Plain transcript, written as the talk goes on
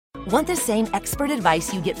Want the same expert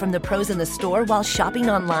advice you get from the pros in the store while shopping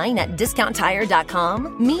online at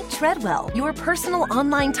DiscountTire.com? Meet Treadwell, your personal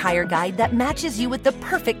online tire guide that matches you with the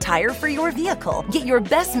perfect tire for your vehicle. Get your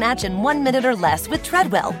best match in 1 minute or less with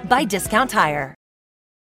Treadwell by Discount Tire.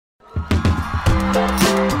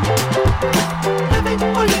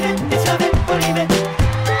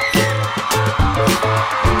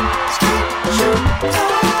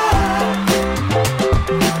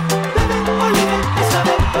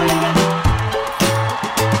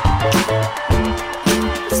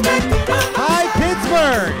 Hi,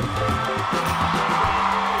 Pittsburgh!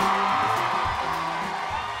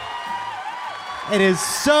 It is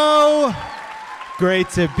so great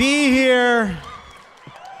to be here.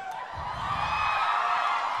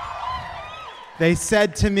 They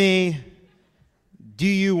said to me, "Do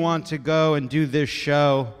you want to go and do this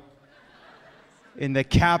show in the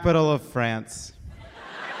capital of France?"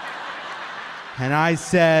 And I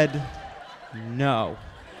said, "No."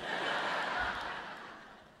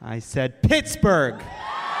 I said, "Pittsburgh,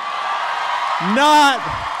 not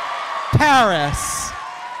Paris."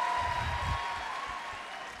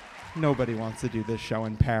 Nobody wants to do this show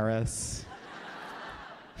in Paris.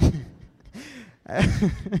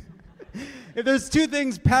 If there's two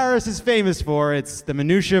things Paris is famous for, it's the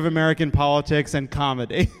minutiae of American politics and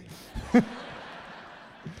comedy.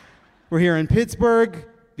 We're here in Pittsburgh,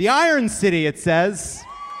 the Iron City, it says.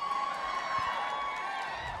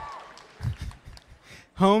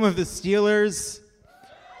 Home of the Steelers.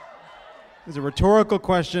 There's a rhetorical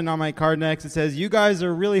question on my card next. It says, "You guys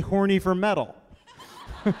are really horny for metal."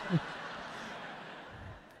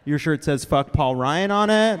 Your shirt says "Fuck Paul Ryan"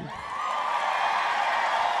 on it.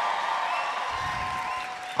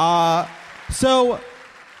 So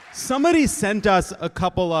somebody sent us a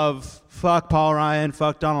couple of "Fuck Paul Ryan,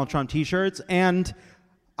 Fuck Donald Trump" t-shirts, and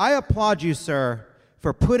I applaud you, sir,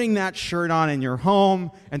 for putting that shirt on in your home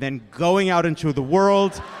and then going out into the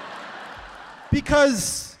world,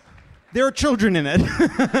 because there are children in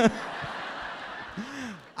it.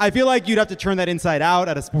 I feel like you'd have to turn that inside out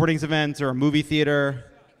at a sporting event or a movie theater.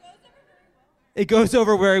 It goes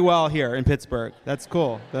over very well here in Pittsburgh. That's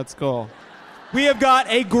cool. That's cool. We have got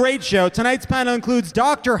a great show. Tonight's panel includes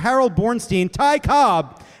Dr. Harold Bornstein, Ty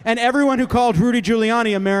Cobb, and everyone who called Rudy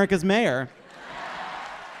Giuliani America's mayor.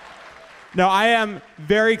 No, I am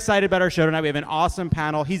very excited about our show tonight. We have an awesome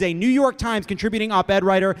panel. He's a New York Times contributing op-ed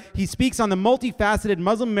writer. He speaks on the multifaceted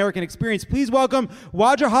Muslim American experience. Please welcome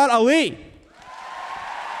Wajahat Ali.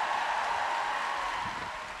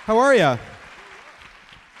 How are you?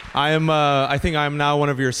 I think I'm now one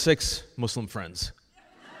of your 6 Muslim friends.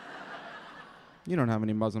 You don't have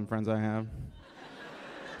any Muslim friends I have.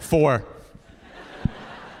 4.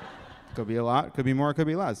 Could be a lot, could be more, could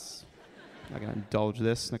be less. Not going to indulge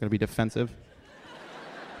this, not going to be defensive.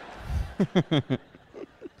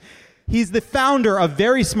 He's the founder of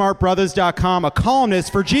VerySmartBrothers.com, a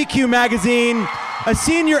columnist for GQ magazine, a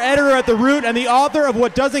senior editor at The Root, and the author of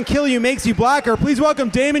What Doesn't Kill You Makes You Blacker. Please welcome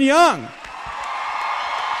Damon Young.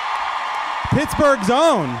 Pittsburgh's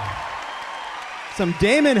own. Some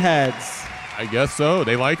Damon heads. I guess so.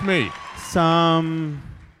 They like me. Some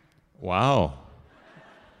Wow.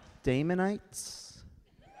 Damonites.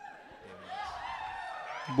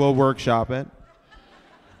 We'll workshop it.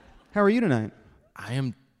 How are you tonight? I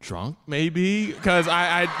am drunk, maybe, because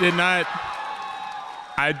I did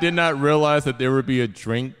not realize that there would be a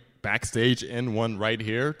drink backstage and one right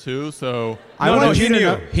here too. So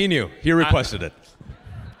He knew. He requested it.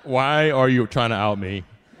 why are you trying to out me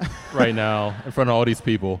right now in front of all these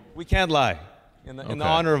people? We can't lie. In the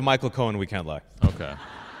honor of Michael Cohen, we can't lie. Okay.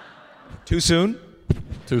 Too soon?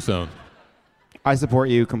 Too soon. I support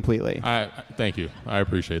you completely Thank you. I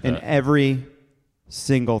appreciate that. in every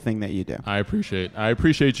single thing that you do. I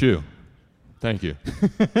appreciate you. Thank you.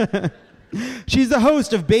 She's the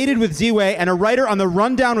host of Baited with Ziwe and a writer on The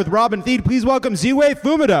Rundown with Robin Thede. Please welcome Ziwe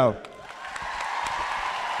Fumido.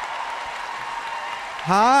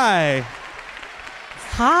 Hi.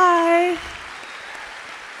 Hi.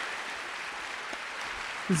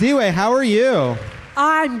 Ziwe, how are you?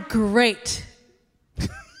 I'm great.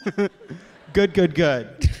 Good.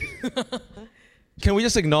 Can we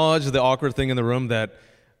just acknowledge the awkward thing in the room that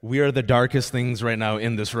we are the darkest things right now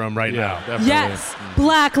in this room right now? Definitely. Yes.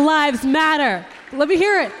 Black Lives Matter. Let me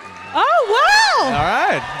hear it. Oh, wow. All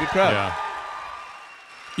right. Good crowd.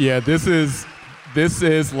 Yeah, this is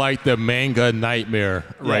like the manga nightmare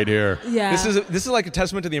right here. Yeah. This is like a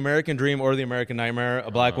testament to the American dream or the American nightmare.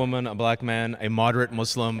 A black woman, a black man, a moderate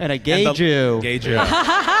Muslim. And a gay Jew. Gay Jew.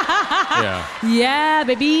 Yeah. Yeah,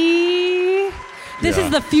 baby. This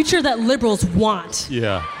is the future that liberals want.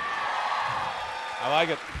 Yeah. I like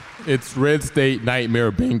it. It's Red State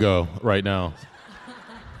Nightmare Bingo right now.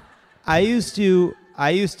 I used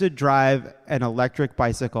to drive an electric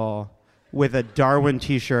bicycle with a Darwin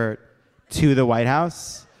T-shirt to the White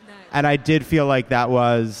House, and I did feel like that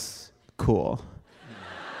was cool,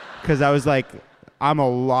 because I was like, I'm a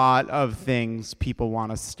lot of things people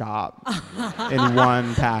want to stop in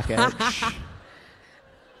one package.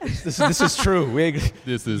 This is true.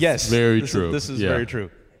 This is yes, very true. This is Yeah. very true.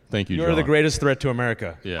 Thank you, You're John. the greatest threat to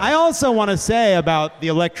America. Yeah. I also want to say about the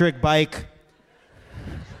electric bike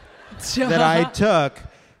that I took,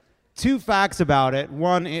 2 facts about it.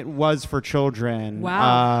 1, it was for children.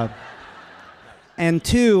 Wow. And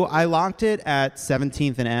 2, I locked it at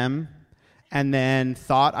 17th and M, and then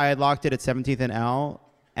thought I had locked it at 17th and L,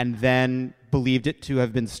 and then believed it to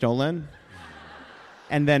have been stolen,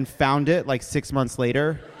 and then found it like 6 months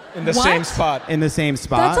later In the What? same spot. in the same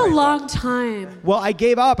spot. That's a long time. Well, I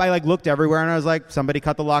gave up. I like looked everywhere, and I was like, somebody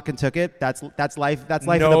cut the lock and took it. That's life. That's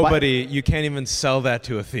life. Nobody. You can't even sell that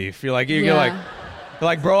to a thief. You're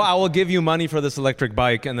like, bro, I will give you money for this electric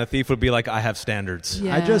bike, and the thief would be like, I have standards.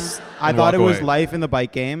 Yeah. I And thought walk it was away. life in the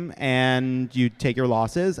bike game, and you take your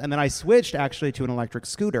losses. And then I switched actually to an electric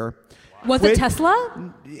scooter. Was it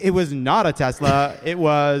Tesla? It was not a Tesla. It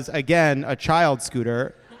was, again, a child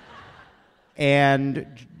scooter. And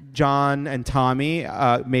John and Tommy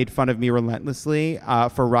made fun of me relentlessly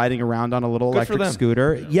for riding around on a little Good for electric them.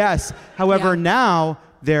 scooter. Yes. However, Yeah. now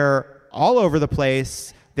they're all over the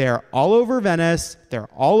place. They're all over Venice. They're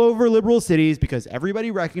all over liberal cities because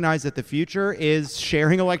everybody recognized that the future is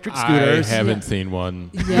sharing electric scooters. I haven't seen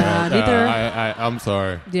one. Yeah, neither. I'm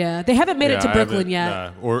sorry. Yeah, they haven't made it to I Brooklyn haven't-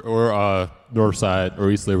 yet. Nah. Or North Side or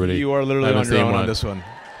East Liberty. You are literally I on haven't your seen own on one. this one.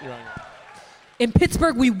 In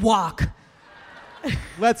Pittsburgh, we walk.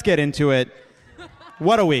 Let's get into it.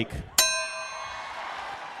 What a week.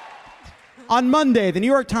 On Monday, the New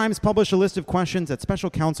York Times published a list of questions that special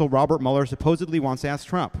counsel Robert Mueller supposedly wants to ask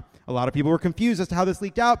Trump. A lot of people were confused as to how this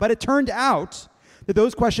leaked out, but it turned out that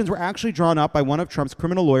those questions were actually drawn up by one of Trump's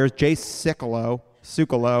criminal lawyers, Jay Sekulow,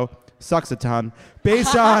 sucks a ton,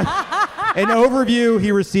 based on an overview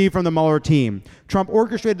he received from the Mueller team. Trump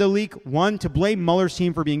orchestrated the leak, 1, to blame Mueller's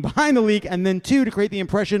team for being behind the leak, and then 2, to create the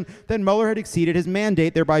impression that Mueller had exceeded his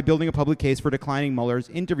mandate, thereby building a public case for declining Mueller's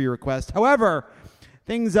interview request. However,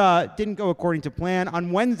 things didn't go according to plan.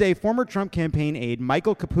 On Wednesday, former Trump campaign aide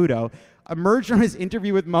Michael Caputo emerged from his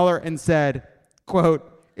interview with Mueller and said, quote,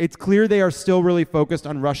 "It's clear they are still really focused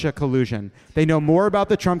on Russia collusion. They know more about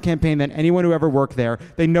the Trump campaign than anyone who ever worked there.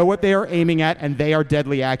 They know what they are aiming at, and they are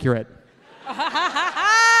deadly accurate."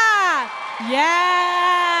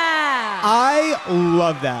 Yeah. I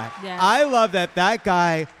love that. Yeah. I love that that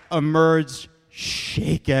guy emerged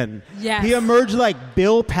shaken. Yes. He emerged like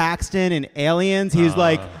Bill Paxton in Aliens. He was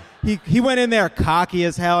like, he went in there cocky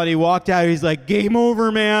as hell, and he walked out. He's like, "Game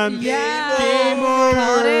over, man. Yeah. Game Called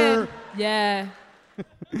over." it. Yeah.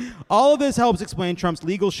 All of this helps explain Trump's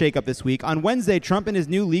legal shakeup this week. On Wednesday, Trump and his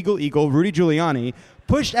new legal eagle, Rudy Giuliani,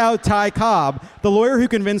 pushed out Ty Cobb, the lawyer who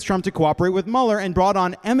convinced Trump to cooperate with Mueller, and brought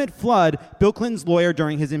on Emmett Flood, Bill Clinton's lawyer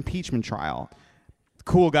during his impeachment trial.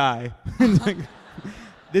 Cool guy.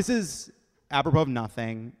 This is apropos of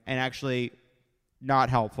nothing and actually not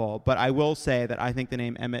helpful, but I will say that I think the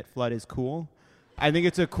name Emmett Flood is cool. I think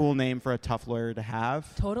it's a cool name for a tough lawyer to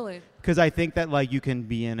have. Totally. Because I think that like you can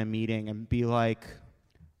be in a meeting and be like,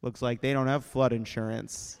 looks like they don't have flood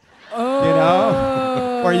insurance. Oh. You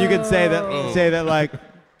know? Or you could say that like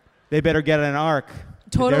they better get an ark.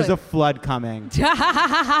 Totally. There's a flood coming.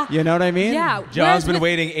 You know what I mean? Yeah. John's whereas been with-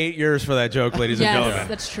 waiting 8 years for that joke, ladies and Yes, gentlemen.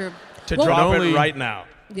 that's true. To Well, drop Only- it right now.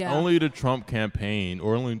 Yeah. Only the Trump campaign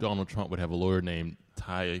or only Donald Trump would have a lawyer named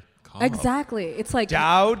Ty Cobb. Exactly. It's like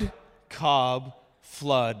Dowd, Cobb,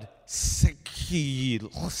 Flood, sucks.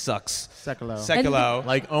 Sekulow.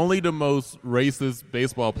 Like only the most racist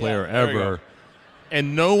baseball player there we ever. go.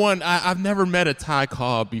 And no one, I've never met a Ty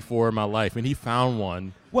Cobb before in my life, and he found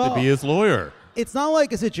one Well- to be his lawyer. It's not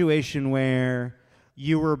like a situation where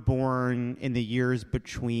you were born in the years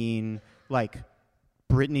between like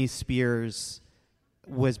Britney Spears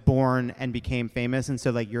was born and became famous, and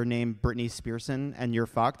so like your name Britney Spearson and you're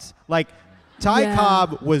fucked. Like Ty Yeah.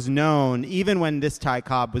 Cobb was known even when this Ty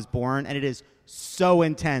Cobb was born, and it is so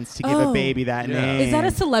intense to give a Oh. baby that Yeah. name. Is that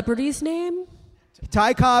a celebrity's name?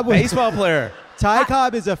 Ty Cobb was Baseball player. Ty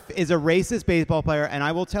Cobb is a racist baseball player, and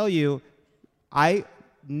I will tell you, I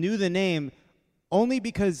knew the name only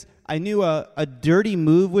because I knew a dirty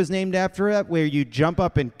move was named after it, where you jump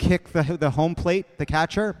up and kick the home plate, the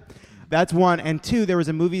catcher. That's one. And two, there was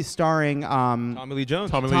a movie starring Tommy Lee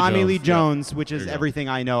Jones. Tommy Lee Jones, which is everything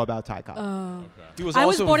I know about Ty Cobb. He was I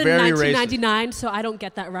was also born in very 1999, so I don't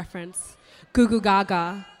get that reference. Goo Goo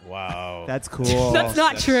Gaga. racist. Wow. That's cool. That's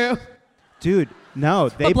not true. Dude, no.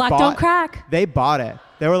 They black bought, don't crack. They bought it.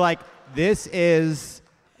 They were like, this is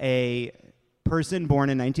a person born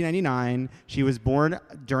in 1999. She was born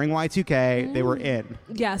during Y2K. They were in.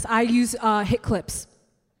 Yes, I use hit clips.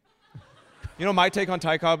 You know, my take on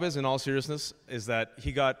Ty Cobb is, in all seriousness, is that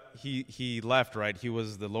he left, right? He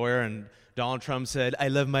was the lawyer, and Donald Trump said, I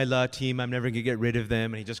love my law team. I'm never going to get rid of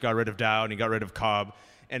them. And he just got rid of Dow, and he got rid of Cobb.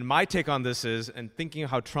 And my take on this is, and thinking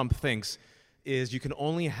how Trump thinks, is you can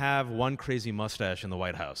only have one crazy mustache in the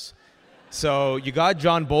White House. So you got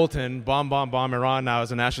John Bolton, bomb Iran now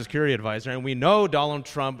as a national security advisor, and we know Donald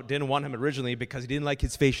Trump didn't want him originally because he didn't like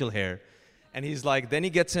his facial hair. And he's like, then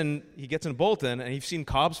he gets in Bolton, and you've seen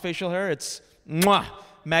Cobb's facial hair, it's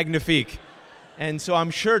magnifique. And so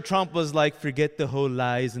I'm sure Trump was like, forget the whole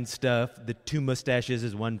lies and stuff. The 2 mustaches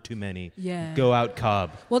is one too many. Yeah. Go out,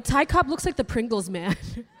 Cobb. Well, Ty Cobb looks like the Pringles man.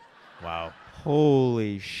 Wow.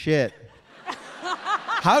 Holy shit.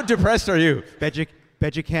 How depressed are you? Bet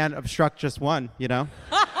you can't obstruct just one, you know?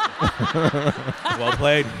 Well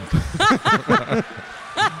played.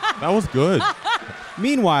 That was good.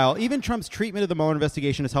 Meanwhile, even Trump's treatment of the Mueller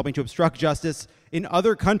investigation is helping to obstruct justice in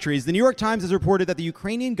other countries. The New York Times has reported that the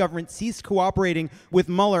Ukrainian government ceased cooperating with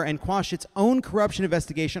Mueller and quashed its own corruption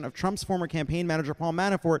investigation of Trump's former campaign manager Paul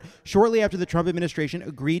Manafort shortly after the Trump administration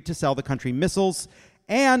agreed to sell the country missiles.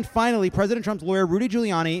 And finally, President Trump's lawyer, Rudy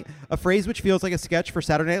Giuliani, a phrase which feels like a sketch for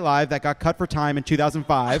Saturday Night Live that got cut for time in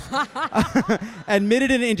 2005, admitted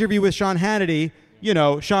in an interview with Sean Hannity, you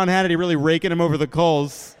know, Sean Hannity really raking him over the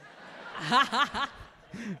coals.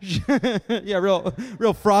 Yeah,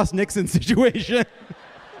 real Frost Nixon situation.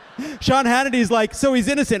 Sean Hannity's like, so he's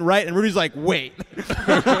innocent, right? And Rudy's like, wait.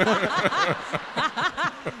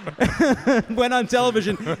 Went on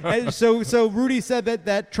television. And so Rudy said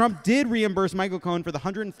that Trump did reimburse Michael Cohen for the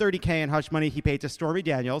 $130K in hush money he paid to Stormy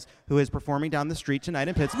Daniels, who is performing down the street tonight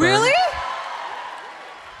in Pittsburgh. Really?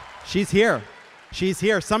 She's here. She's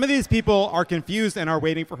here. Some of these people are confused and are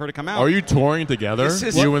waiting for her to come out. Are you touring together, This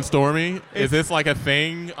is- you and Stormy? Is this like a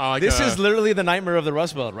thing? This is literally the nightmare of the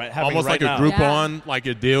Rust Belt, right? Happening almost right like now. a Groupon, Yeah. like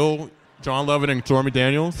a deal? John Lovett and Stormy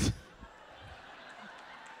Daniels?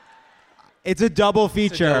 It's a double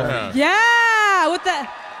feature. Yeah, with the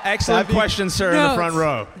Excellent question, sir, in the Notes. front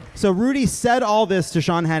row. So Rudy said all this to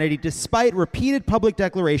Sean Hannity despite repeated public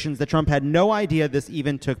declarations that Trump had no idea this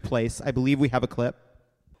even took place. I believe we have a clip.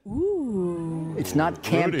 It's not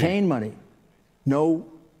campaign money. No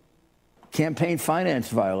campaign finance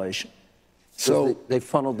violation. So they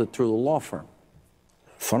funneled it through the law firm.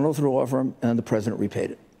 funneled through a law firm, and the president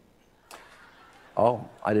repaid it. Oh,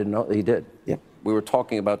 I didn't know he did. Yeah. We were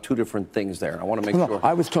talking about two different things there. I want to make No, sure.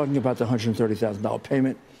 I was talking about the $130,000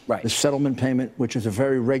 payment, Right. the settlement payment, which is a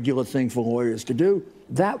very regular thing for lawyers to do.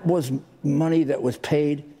 That was money that was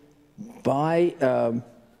paid by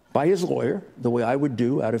his lawyer, the way I would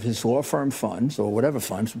do out of his law firm funds or whatever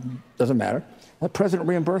funds, doesn't matter. The president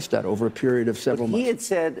reimbursed that over a period of several months. He had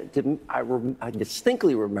said, I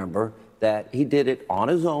distinctly remember that he did it on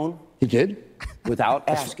his own. He did? Without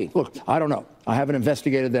asking. Look, I don't know. I haven't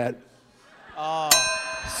investigated that.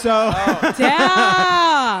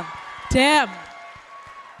 Damn.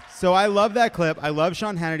 So I love that clip. I love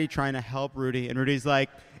Sean Hannity trying to help Rudy, and Rudy's like,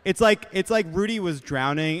 it's like Rudy was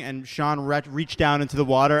drowning, and Sean reached down into the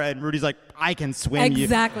water, and Rudy's like, I can swim.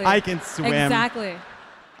 Exactly. I can swim. Exactly.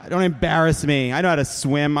 Don't embarrass me. I know how to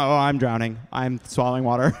swim. Oh, I'm drowning. I'm swallowing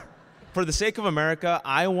water. For the sake of America,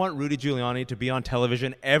 I want Rudy Giuliani to be on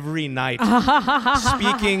television every night,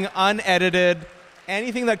 speaking unedited,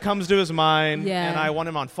 anything that comes to his mind. Yeah. And I want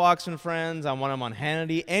him on Fox and Friends. I want him on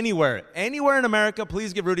Hannity. Anywhere in America,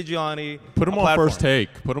 please give Rudy Giuliani Put him a on platform. First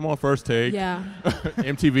Take. Put him on First Take. Yeah.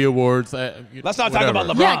 MTV Awards. Let's not talk about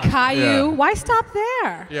LeBron. Yeah, Caillou. Yeah. Why stop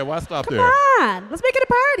there? Yeah, why stop Come there? on. Let's make it a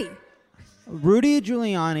party. Rudy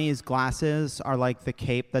Giuliani's glasses are like the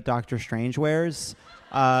cape that Doctor Strange wears.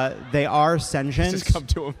 They are sentient. Just come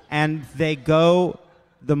to him. And they go,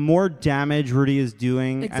 the more damage Rudy is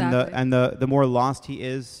doing Exactly. and the more lost he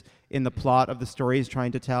is in the plot of the story he's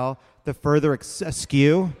trying to tell, the further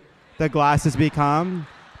askew the glasses become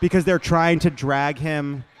because they're trying to drag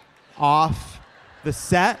him off the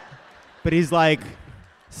set. But he's like,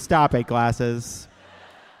 stop it, glasses.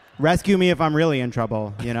 Rescue me if I'm really in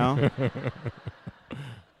trouble, you know?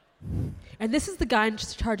 And this is the guy in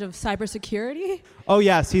charge of cybersecurity. Oh,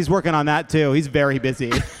 yes, he's working on that, too. He's very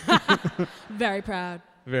busy. Very proud.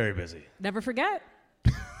 Very busy. Never forget.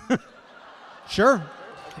 Sure.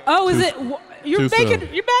 Oh, is it? You're too mad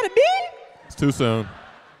at me? It's too soon.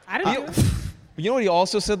 I didn't do it. You know what he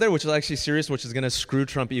also said there, which is actually serious, which is going to screw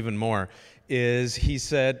Trump even more, is he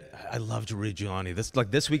said, I loved Rudy Giuliani.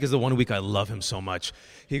 This week is the one week I love him so much.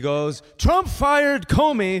 He goes, Trump fired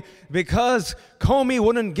Comey because Comey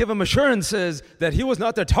wouldn't give him assurances that he was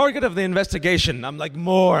not the target of the investigation. I'm like,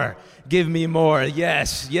 more. Give me more.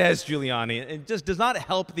 Yes, Giuliani. It just does not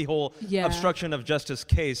help the whole obstruction of justice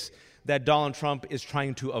case that Donald Trump is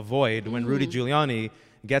trying to avoid when Rudy Giuliani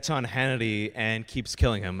gets on Hannity and keeps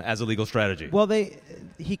killing him as a legal strategy. Well,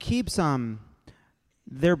 he keeps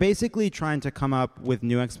they're basically trying to come up with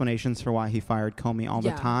new explanations for why he fired Comey all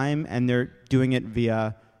the time, and they're doing it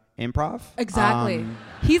via improv. Exactly.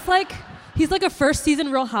 He's like a first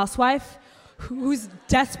season Real Housewife who's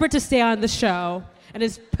desperate to stay on the show and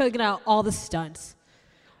is putting out all the stunts.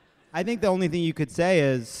 I think the only thing you could say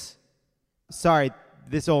is, sorry,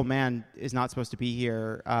 this old man is not supposed to be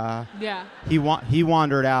here. He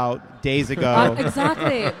wandered out days ago.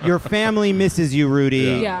 Exactly. Your family misses you,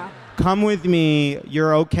 Rudy. Yeah. Come with me.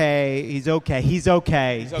 You're okay. He's okay. He's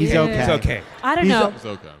okay. He's okay. He's okay. I don't know. It's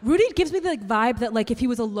okay. Rudy gives me the vibe that if he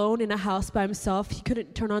was alone in a house by himself, he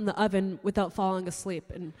couldn't turn on the oven without falling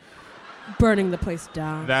asleep and burning the place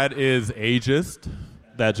down. That is ageist.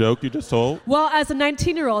 That joke you just told. Well, as a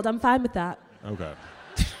 19-year-old, I'm fine with that. Okay.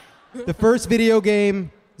 The first video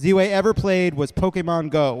game Z-Way ever played was Pokemon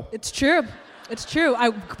Go. It's true.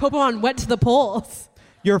 Pokemon went to the polls.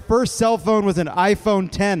 Your first cell phone was an iPhone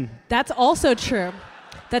 10. That's also true.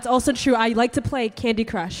 I like to play Candy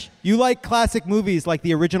Crush. You like classic movies like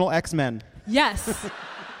the original X-Men. Yes.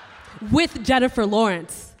 With Jennifer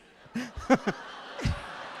Lawrence.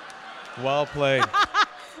 Well played.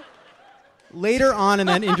 Later on in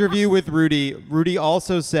that interview with Rudy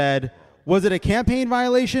also said, was it a campaign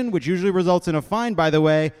violation, which usually results in a fine, by the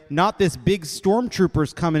way, not this big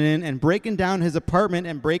stormtroopers coming in and breaking down his apartment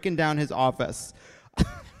and breaking down his office.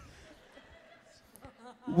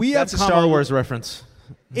 That's a Star Wars reference.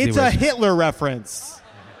 It's a Hitler reference.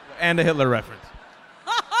 And a Hitler reference.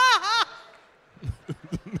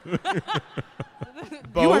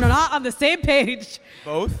 You are not on the same page.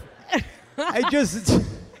 Both? I just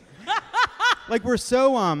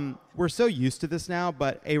we're so used to this now,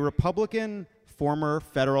 but a Republican former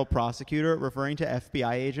federal prosecutor referring to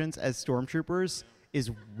FBI agents as stormtroopers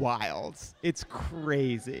is wild. It's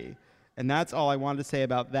crazy. And that's all I wanted to say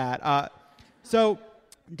about that. So,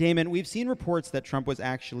 Damon, we've seen reports that Trump was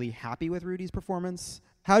actually happy with Rudy's performance.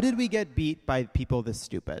 How did we get beat by people this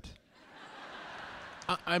stupid?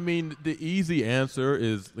 I mean, the easy answer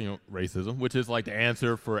is, racism, which is the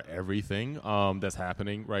answer for everything that's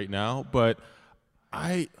happening right now. But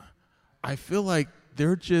I feel like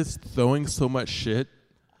they're just throwing so much shit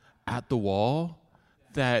at the wall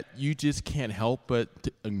that you just can't help but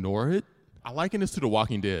to ignore it. I liken this to The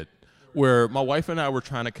Walking Dead, where my wife and I were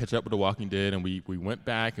trying to catch up with The Walking Dead, and we went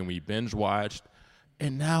back and we binge watched,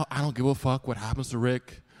 and now I don't give a fuck what happens to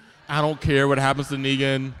Rick. I don't care what happens to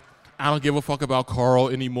Negan. I don't give a fuck about Carl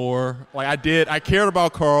anymore. I cared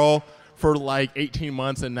about Carl for 18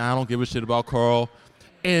 months, and now I don't give a shit about Carl.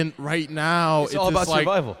 And right now, it's all about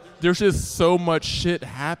survival. There's just so much shit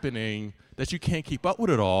happening that you can't keep up with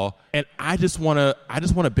it all. And I just wanna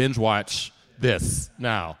binge watch this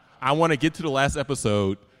now. I want to get to the last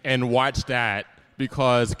episode and watch that,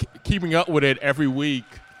 because keeping up with it every week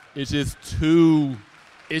is just too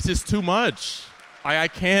much. I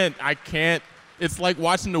can't. It's like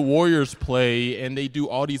watching the Warriors play, and they do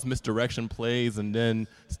all these misdirection plays, and then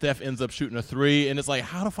Steph ends up shooting a three, and it's like,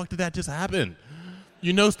 how the fuck did that just happen?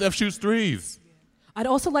 Steph shoots threes. I'd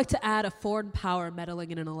also like to add a foreign power meddling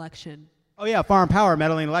in an election. Oh, yeah, foreign power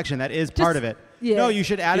meddling in an election. That is part of it. Yeah. No, you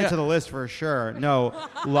should add it to the list for sure. No,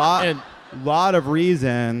 lot of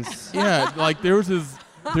reasons. Yeah, there was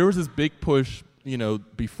this big push,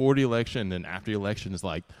 before the election and after the election. Is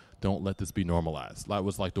don't let this be normalized. That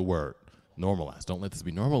was the word. Normalized. Don't let this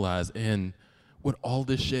be normalized. And with all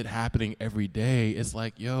this shit happening every day, it's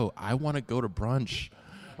I want to go to brunch.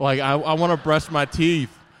 I want to brush my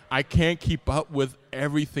teeth. I can't keep up with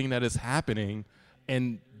everything that is happening,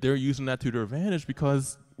 and they're using that to their advantage,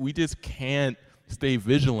 because we just can't stay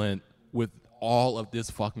vigilant with all of this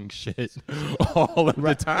fucking shit all of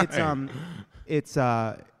the time. It's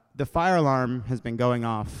the fire alarm has been going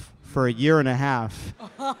off for a year and a half,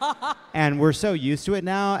 and we're so used to it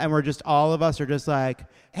now, and all of us are just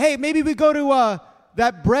hey, maybe we go to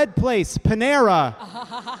that bread place, Panera.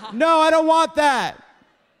 No, I don't want that.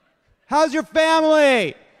 How's your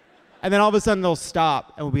family? And then all of a sudden they'll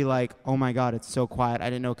stop, and we'll be like, oh my God, it's so quiet. I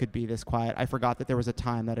didn't know it could be this quiet. I forgot that there was a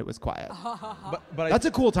time that it was quiet. But that's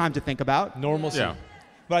a cool time to think about. Normalcy. Yeah.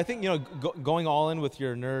 But I think, going all in with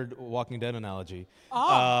your nerd Walking Dead analogy.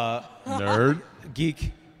 Nerd?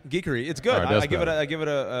 Geekery. It's good. All right, I give it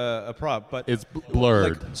a prop, but It's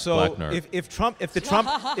blurred. so Black nerd.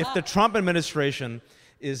 if the Trump administration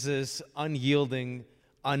is this unyielding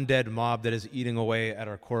undead mob that is eating away at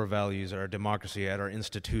our core values, at our democracy, at our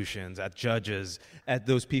institutions, at judges, at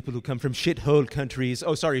those people who come from shithole countries.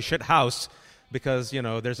 Oh, sorry, shit house, because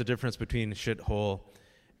there's a difference between shithole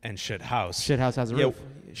and shit house. Shit house has a roof.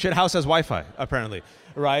 Shit house has Wi-Fi, apparently,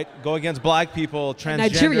 right? Go against black people, transgenders.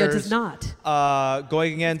 Nigeria does not.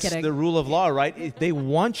 Going against Kidding. the rule of law, right? They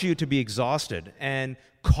want you to be exhausted. And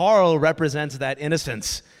Carl represents that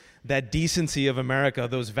innocence, that decency of America,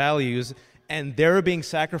 those values, and they're being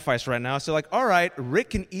sacrificed right now. So all right,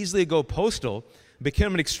 Rick can easily go postal,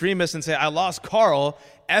 become an extremist and say, I lost Carl,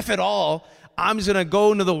 F it all. I'm just going to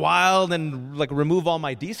go into the wild and remove all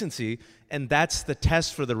my decency. And that's the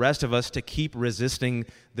test for the rest of us to keep resisting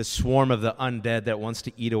the swarm of the undead that wants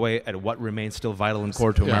to eat away at what remains still vital and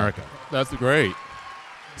core to America. That's great.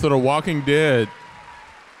 So The Walking Dead.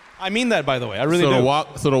 I mean that, by the way. I really do.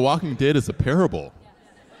 So The Walking Dead is a parable.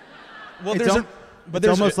 Well, it's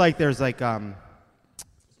almost like there's It's a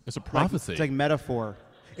prophecy. It's like metaphor.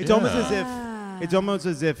 It's almost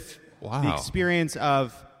as if Wow. the experience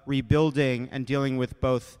of rebuilding and dealing with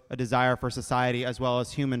both a desire for society as well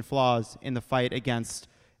as human flaws in the fight against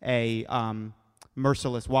a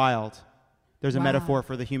merciless wild. There's a metaphor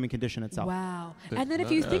for the human condition itself. Wow. And then if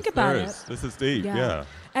you think about it. This is deep, yeah.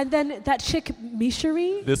 And then that chick,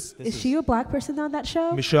 Mishari, is she a black person on that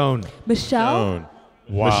show? Michonne. Michelle?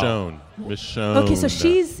 Wow. Michonne. Okay, so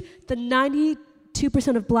she's the 92%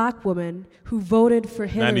 of black women who voted for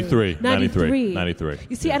Hillary. 93.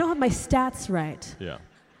 You see, I don't have my stats right. Yeah.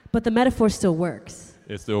 But the metaphor still works.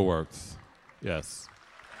 It still works. Yes.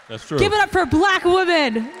 That's true. Give it up for black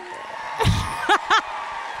women.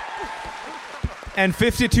 And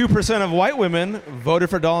 52% of white women voted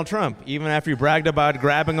for Donald Trump, even after he bragged about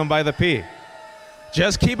grabbing them by the pee.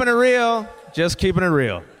 Just keeping it real. Just keeping it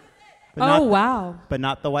real. Wow. But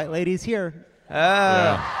not the white ladies here.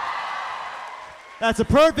 Yeah. That's a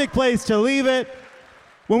perfect place to leave it.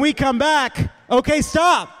 When we come back, okay,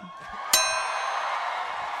 stop.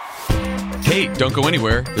 Hey, don't go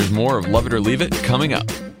anywhere. There's more of Love It or Leave It coming up.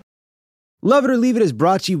 Love It or Leave It is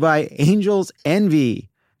brought to you by Angels Envy.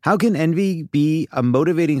 How can envy be a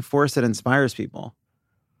motivating force that inspires people?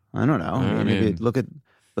 I don't know. Maybe look at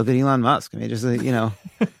Elon Musk. I mean, just and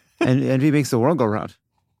envy makes the world go round.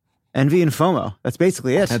 Envy and FOMO. That's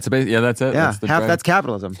basically it. That's it. Yeah, that's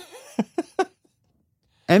capitalism.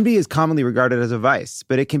 Envy is commonly regarded as a vice,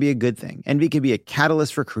 but it can be a good thing. Envy can be a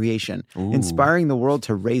catalyst for creation, inspiring the world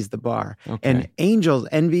to raise the bar. Okay. And Angel's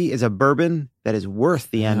Envy is a bourbon that is worth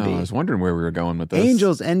the envy. I was wondering where we were going with this.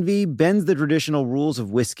 Angel's Envy bends the traditional rules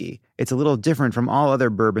of whiskey. It's a little different from all other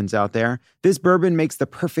bourbons out there. This bourbon makes the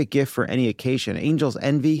perfect gift for any occasion. Angel's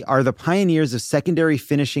Envy are the pioneers of secondary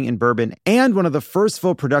finishing in bourbon and one of the first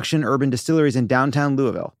full production urban distilleries in downtown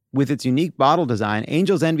Louisville. With its unique bottle design,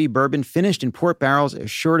 Angel's Envy bourbon finished in port barrels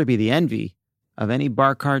is sure to be the envy of any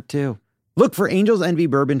bar cart too. Look for Angel's Envy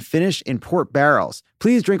bourbon finished in port barrels.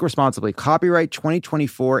 Please drink responsibly. Copyright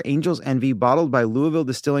 2024 Angel's Envy, bottled by Louisville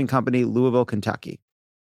Distilling Company, Louisville, Kentucky.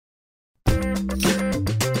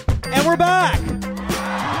 And we're back.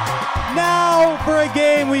 Now for a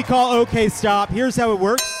game we call OK Stop. Here's how it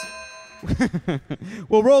works.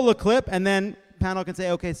 We'll roll a clip and then panel can say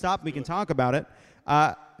OK Stop and we can talk about it.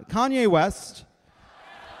 Kanye West.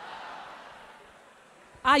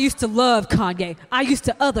 I used to love Kanye. I used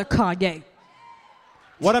to other Kanye.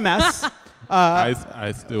 What a mess.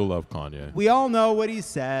 I still love Kanye. We all know what he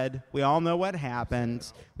said. We all know what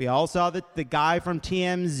happened. We all saw the guy from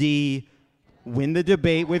TMZ win the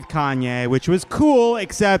debate with Kanye, which was cool,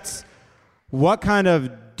 except what kind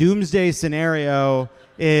of doomsday scenario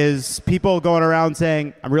is people going around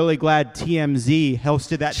saying, I'm really glad TMZ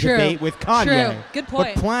hosted that debate with Kanye. True. Good point.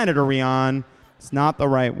 What planet are we on? It's not the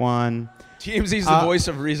right one. TMZ is the voice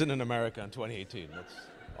of reason in America in 2018. That's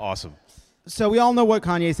awesome. So we all know what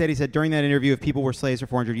Kanye said. He said during that interview, if people were slaves for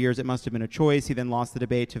 400 years, it must have been a choice. He then lost the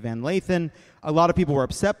debate to Van Lathan. A lot of people were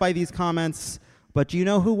upset by these comments. But do you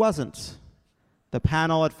know who wasn't? The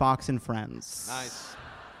panel at Fox and Friends. Nice.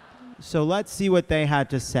 So let's see what they had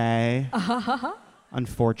to say.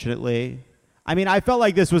 Unfortunately. I mean, I felt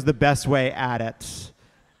like this was the best way at it.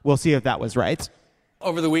 We'll see if that was right.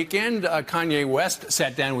 Over the weekend, Kanye West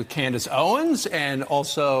sat down with Candace Owens and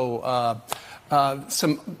also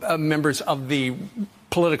some members of the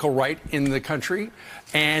political right in the country.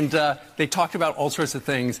 And they talked about all sorts of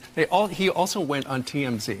things. He also went on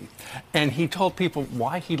TMZ, and he told people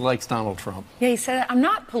why he likes Donald Trump. Yeah, he said, I'm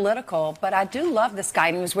not political, but I do love this guy.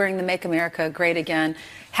 And he was wearing the Make America Great Again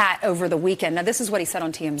hat over the weekend. Now, this is what he said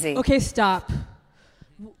on TMZ. Okay, stop.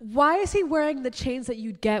 Why is he wearing the chains that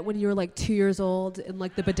you'd get when you were like 2 years old in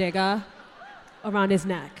like the bodega around his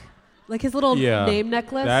neck? Like his little name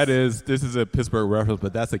necklace? This is a Pittsburgh reference,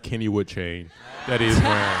 but that's a Kennywood chain that he's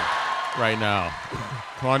wearing right now.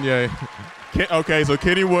 Kanye. Okay, so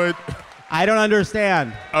Kennywood. I don't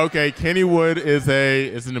understand. Okay, Kennywood is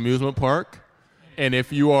an amusement park, and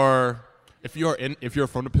if you're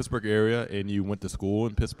from the Pittsburgh area and you went to school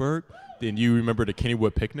in Pittsburgh, then you remember the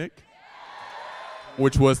Kennywood picnic,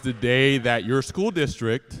 which was the day that your school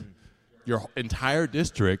district, your entire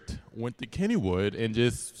district, went to Kennywood and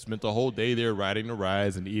just spent the whole day there riding the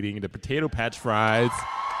rides and eating the potato patch fries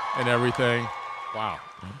and everything. Wow.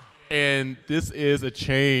 And this is a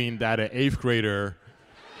chain that an 8th grader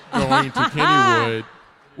going to Kennywood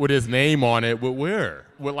with his name on it would wear,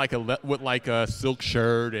 with like a silk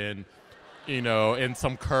shirt and and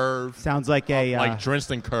some curve. Sounds like like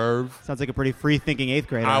drenched in curve. Sounds like a pretty free-thinking 8th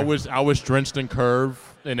grader. I was drenched in curve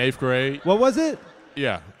in 8th grade. What was it?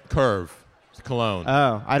 Yeah, Curve. It's cologne.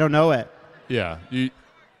 Oh, I don't know it. Yeah.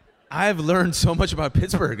 I've learned so much about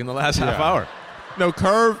Pittsburgh in the last half hour. No,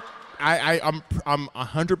 Curve. I'm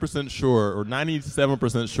 100% sure, or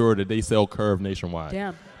 97% sure that they sell Curve nationwide.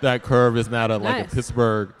 Damn. That Curve is not like a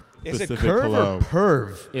Pittsburgh specific cologne. Is it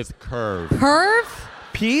Curve or Perv? It's Curve. Perv?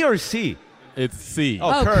 P or C? It's C.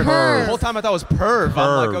 Oh, Curve. The whole time I thought it was Perv.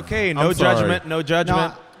 I'm like, okay, no judgment. No.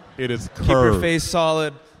 It is Curve. Keep your face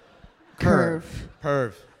solid. Curve.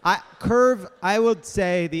 Perv. Curve, I would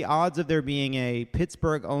say the odds of there being a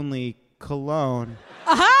Pittsburgh-only cologne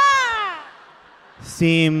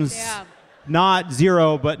seems not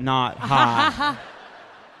zero, but not high.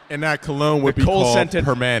 And that cologne would be called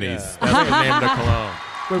Permanis. That's the name of the cologne.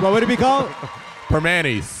 Wait, what would it be called?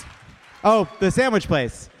 Permanis. Oh, the sandwich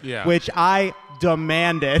place. Yeah. Which I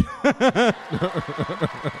demanded.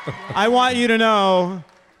 I want you to know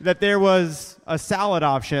that there was a salad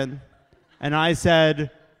option, and I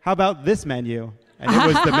said, how about this menu? And it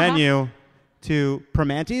was the menu to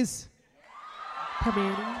Primanti's.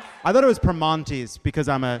 Primanti's? I thought it was Primanti's because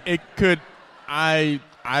I'm a... It could...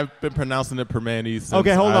 I've been pronouncing it Primanti's since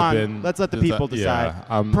Okay, hold I've on. been... Let's let the people decide.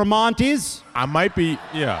 Yeah, Primanti's? I might be...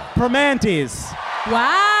 Yeah. Primanti's.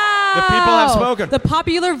 Wow. The people have spoken. The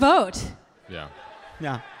popular vote. Yeah.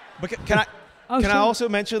 Yeah. But can I I also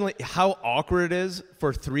mention how awkward it is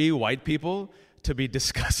for 3 white people to be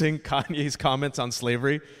discussing Kanye's comments on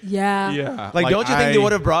slavery? Yeah. Yeah. Like don't you think they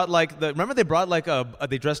would have brought remember they brought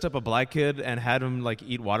they dressed up a black kid and had him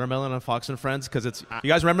eat watermelon on Fox and Friends because it's you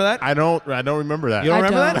guys remember that? I don't remember that. You don't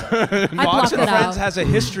remember that? I Fox and blocked it Friends out. has a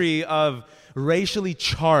history of racially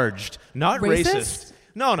charged, not racist.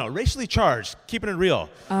 No, racially charged. Keeping it real.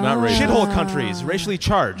 Not racist. Shithole countries, racially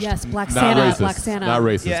charged. Yes, Black Not Santa. racist. Black Santa. Not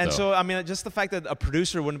racist. Yeah, and though. so just the fact that a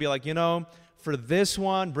producer wouldn't be like, for this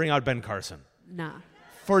one, bring out Ben Carson. Nah.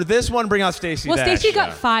 For this one, bring out Stacey Well, Dash. Stacey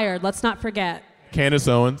got fired. Let's not forget. Candace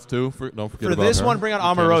Owens, too. Don't forget For about this her. one, bring out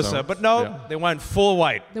Candace Omarosa. Owens. But no, Yeah. they went full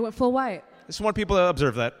white. They went full white. Just want people to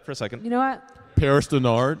observe that for a second. You know what? Paris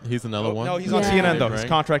Denard, he's another one. No, he's on Yeah. CNN though. His Right.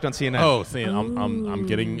 contract on CNN. Oh, CNN.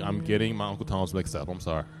 I'm getting my Uncle Tom's mixed up. I'm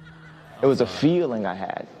sorry. It was a feeling I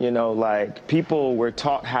had, people were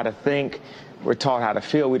taught how to think, we're taught how to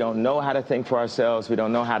feel. We don't know how to think for ourselves. We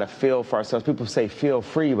don't know how to feel for ourselves. People say feel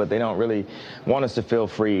free, but they don't really want us to feel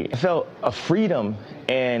free. I felt a freedom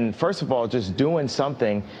in, first of all, just doing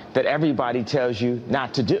something that everybody tells you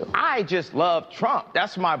not to do. I just love Trump.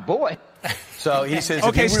 That's my boy. So he says,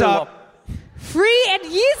 Okay, stop. Free and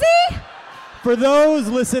Yeezy? For those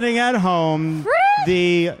listening at home,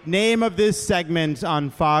 the name of this segment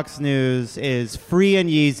on Fox News is Free and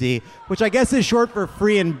Yeezy, which I guess is short for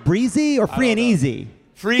Free and Breezy or Free and Easy.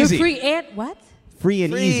 Freezy. Free and what? Free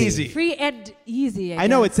and Easy. Free and Easy. I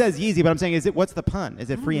know it guess. says Yeezy, but I'm saying, what's the pun?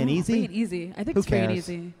 Is it Free and Easy? Free and Easy. I think Who it's Free and cares?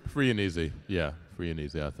 Easy. Free and easy. Yeah, free and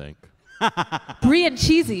easy, I think. Free and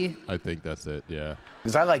cheesy. I think that's it, yeah.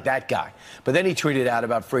 because I like that guy. But then he tweeted out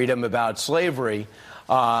about freedom, about slavery.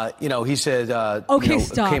 He said, Okay,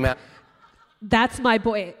 stop. came out. That's my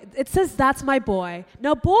boy. It says that's my boy.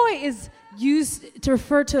 Now, boy is used to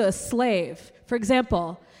refer to a slave. For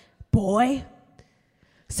example, boy.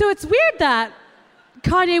 So it's weird that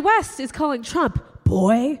Kanye West is calling Trump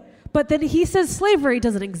boy, but then he says slavery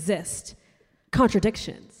doesn't exist.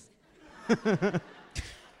 Contradictions.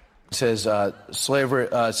 Says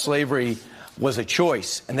slavery was a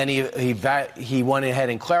choice. And then he went ahead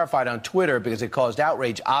and clarified on Twitter because it caused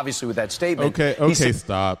outrage, obviously, with that statement. Okay,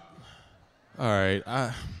 stop. All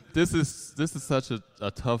right. This is such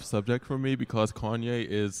a tough subject for me because Kanye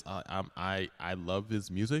is I love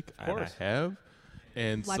his music and I have,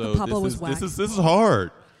 and Life so of Pablo was this is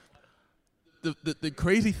hard. The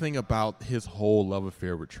crazy thing about his whole love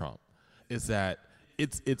affair with Trump is that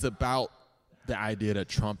it's about the idea that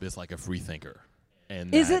Trump is like a free thinker,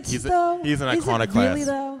 and is it though? He's an is iconoclast. It really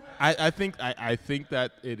though? I think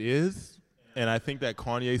that it is, and I think that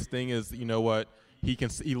Kanye's thing is, you know what,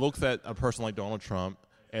 he looks at a person like Donald Trump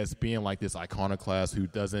as being like this iconoclast who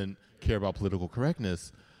doesn't care about political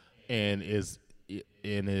correctness and is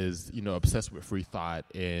obsessed with free thought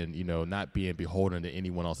and not being beholden to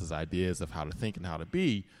anyone else's ideas of how to think and how to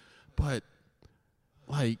be. But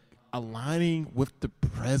like aligning with the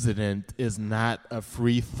president is not a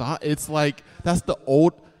free thought. It's like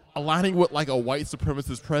aligning with like a white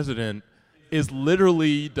supremacist president is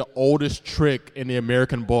literally the oldest trick in the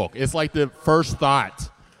American book. It's like the first thought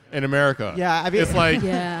in America. Yeah, I mean, it's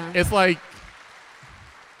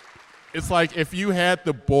like if you had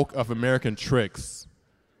the book of American tricks,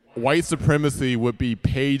 white supremacy would be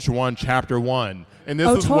page 1, chapter 1, and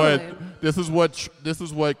this is what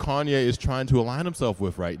Kanye is trying to align himself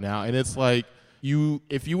with right now. And it's like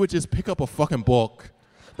if you would just pick up a fucking book.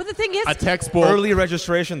 But the thing is, a textbook, early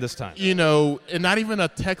registration this time. And not even a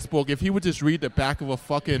textbook. If he would just read the back of a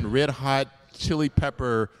fucking Red Hot Chili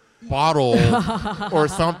Pepper bottle or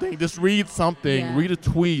something, just read something, read a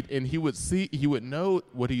tweet, and he would know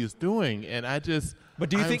what he is doing. And But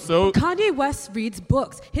do you think Kanye West reads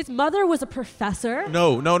books? His mother was a professor.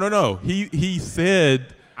 No. He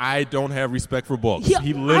said, I don't have respect for books.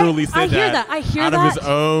 He literally said that. I hear out that. of his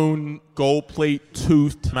own gold plate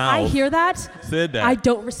toothed mouth. I hear that. Said that. I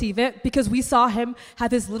don't receive it because we saw him have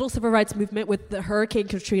his little civil rights movement with the Hurricane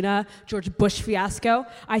Katrina, George Bush fiasco.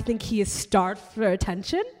 I think he is starved for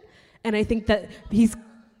attention, and I think that he's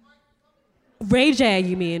Ray J.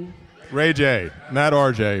 You mean? Ray J, not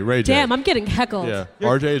RJ. Ray J. Damn, I'm getting heckled. Yeah,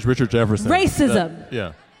 RJ is Richard Jefferson. Racism.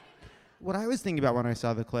 Yeah. What I was thinking about when I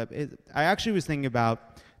saw the clip is I actually was thinking about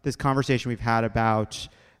this conversation we've had about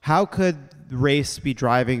how could race be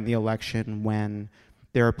driving the election when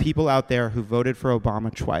there are people out there who voted for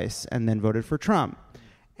Obama twice and then voted for Trump.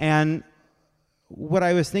 And what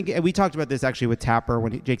I was thinking, and we talked about this actually with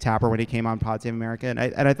Jake Tapper when he came on Pod Save America, and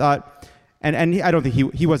I thought, and I don't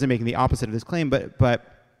think he wasn't making the opposite of this claim, but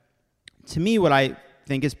to me what I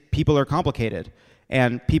think is people are complicated,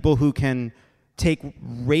 and people who can take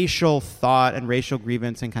racial thought and racial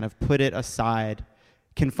grievance and kind of put it aside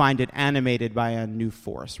can find it animated by a new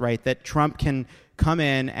force, right? That Trump can come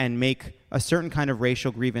in and make a certain kind of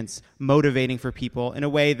racial grievance motivating for people in a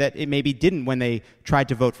way that it maybe didn't when they tried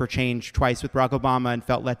to vote for change twice with Barack Obama and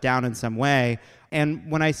felt let down in some way.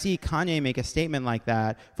 And when I see Kanye make a statement like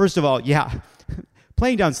that, first of all,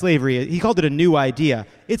 playing down slavery, he called it a new idea.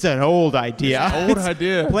 It's an old idea. It's an old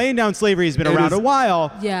idea. Playing down slavery has been around a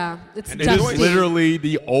while. Yeah, it is literally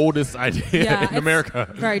the oldest idea in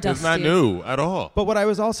America. Very dusty. It's not new at all. But what I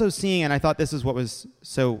was also seeing, and I thought this is what was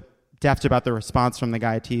so deft about the response from the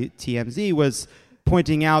guy at TMZ, was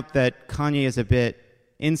pointing out that Kanye is a bit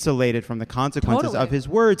insulated from the consequences of his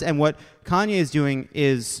words. And what Kanye is doing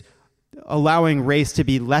is allowing race to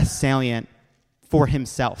be less salient for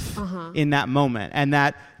himself in that moment. And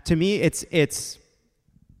that to me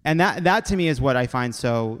that to me is what I find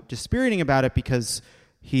so dispiriting about it, because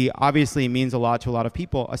he obviously means a lot to a lot of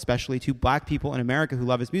people, especially to black people in America who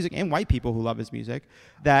love his music and white people who love his music.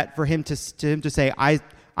 That for him to say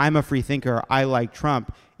I'm a free thinker, I like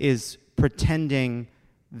Trump, is pretending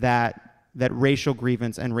that racial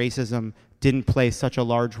grievance and racism didn't play such a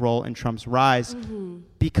large role in Trump's rise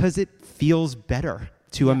because it feels better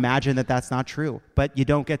to imagine that that's not true, but you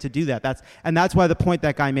don't get to do that. That's why the point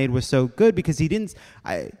that guy made was so good, because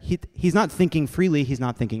he's not thinking freely, he's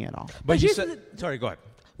not thinking at all. But you said, sorry, go ahead.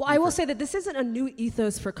 Well, I will say that this isn't a new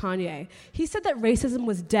ethos for Kanye. He said that racism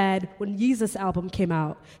was dead when Yeezus album came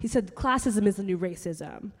out. He said classism is the new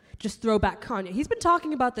racism. Just throw back Kanye. He's been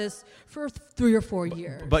talking about this for 3 or 4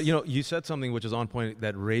 years. But you said something which is on point,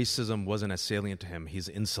 that racism wasn't as salient to him. He's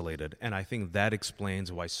insulated. And I think that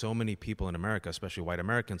explains why so many people in America, especially white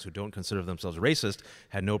Americans who don't consider themselves racist,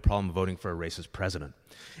 had no problem voting for a racist president.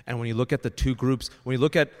 And when you look at the two groups, when you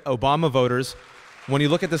look at Obama voters, when you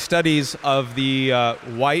look at the studies of the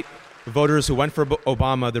white voters who went for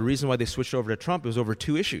Obama, the reason why they switched over to Trump was over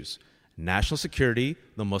 2 issues: national security,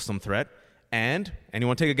 the Muslim threat, and,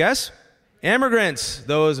 anyone take a guess? Immigrants,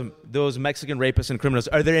 those Mexican rapists and criminals.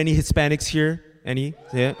 Are there any Hispanics here? Any?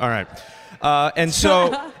 Yeah? All right. And so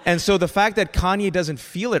the fact that Kanye doesn't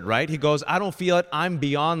feel it, right? He goes, I don't feel it. I'm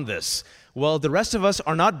beyond this. Well, the rest of us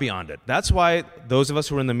are not beyond it. That's why those of us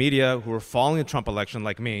who are in the media, who are following the Trump election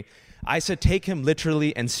like me, I said take him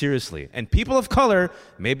literally and seriously. And people of color,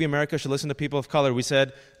 maybe America should listen to people of color, we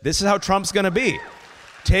said, this is how Trump's going to be.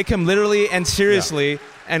 Take him literally and seriously. Yeah.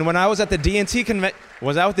 And when I was at the DNC convention,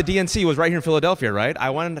 it was right here in Philadelphia, right?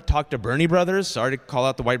 I wanted to talk to Bernie brothers, sorry to call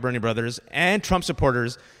out the white Bernie brothers, and Trump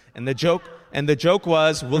supporters. And the joke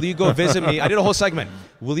was, will you go visit me? I did a whole segment.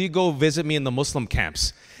 Will you go visit me in the Muslim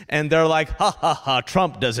camps? And they're like, ha, ha, ha,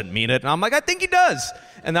 Trump doesn't mean it. And I'm like, I think he does.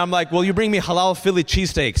 And I'm like, will you bring me halal Philly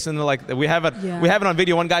cheesesteaks? And they're like, we have it on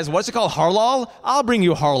video. One guy's, what's it called, harlal? I'll bring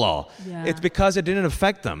you harlal. Yeah. It's because it didn't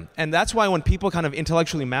affect them. And that's why when people kind of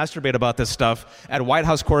intellectually masturbate about this stuff at White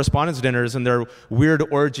House correspondents' dinners and their weird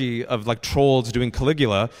orgy of like trolls doing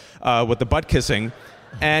Caligula with the butt kissing,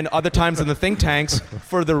 and other times in the think tanks,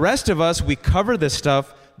 for the rest of us, we cover this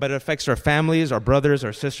stuff, but it affects our families, our brothers,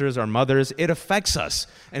 our sisters, our mothers. It affects us,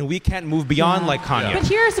 and we can't move beyond like Kanye. But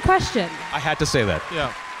here's the question. I had to say that.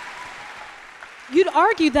 Yeah. You'd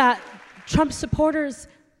argue that Trump supporters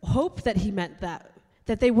hope that he meant that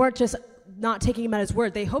they weren't just not taking him at his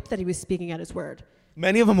word. They hoped that he was speaking at his word.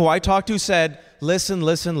 Many of them who I talked to said,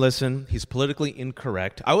 listen, he's politically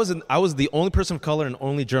incorrect. I was the only person of color and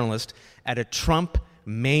only journalist at a Trump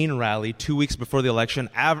Maine rally 2 weeks before the election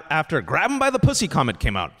after Grab Him by the Pussy comment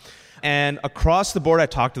came out. And across the board, I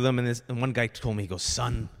talked to them, and one guy told me, he goes,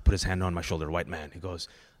 son, put his hand on my shoulder, a white man. He goes,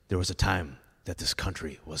 there was a time that this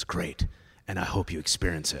country was great, and I hope you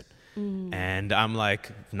experience it. And I'm like,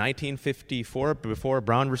 1954, before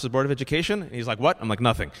Brown versus Board of Education? And he's like, what? I'm like,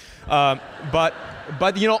 nothing. But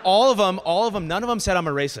you know, all of them, none of them said I'm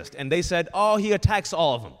a racist. And they said, oh, he attacks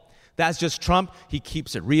all of them. That's just Trump. He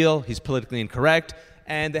keeps it real. He's politically incorrect.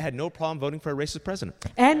 And they had no problem voting for a racist president.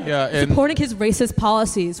 And supporting his racist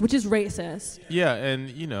policies, which is racist. Yeah, and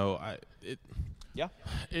you know,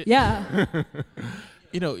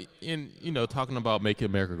 talking about making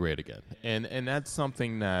America great again, and that's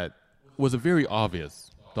something that was a very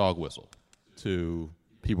obvious dog whistle to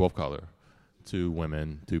people of color, to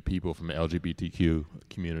women, to people from the LGBTQ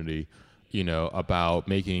community, you know,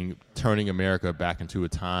 about turning America back into a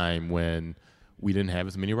time when we didn't have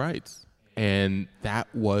as many rights. And that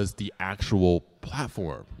was the actual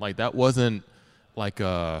platform. Like, that wasn't like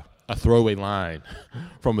a throwaway line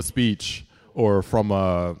from a speech or from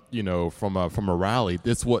a rally.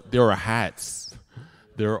 There are hats.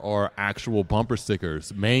 There are actual bumper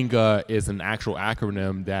stickers. MANGA is an actual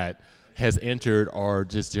acronym that has entered our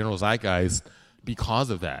just general zeitgeist because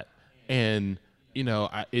of that. And, you know,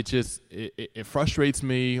 it frustrates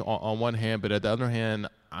me on one hand, but at the other hand,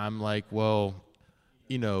 I'm like, well,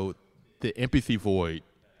 you know, the empathy void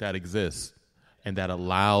that exists and that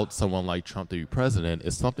allowed someone like Trump to be president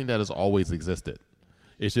is something that has always existed.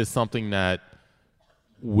 It's just something that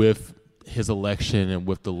with his election and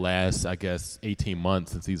with the last, 18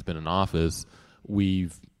 months since he's been in office,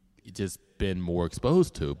 we've just been more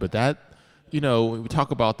exposed to. But that, you know, we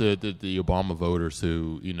talk about the Obama voters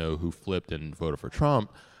who flipped and voted for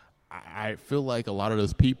Trump. I feel like a lot of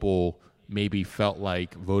those people maybe felt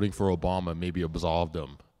like voting for Obama maybe absolved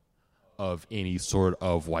them of any sort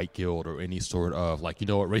of white guilt or any sort of like, you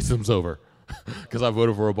know what, racism's over because I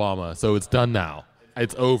voted for Obama, so it's done now.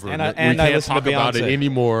 It's over. We can't talk about it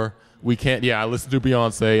anymore. We can't. Yeah, I listened to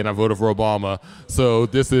Beyonce and I voted for Obama, so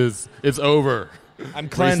it's over. I'm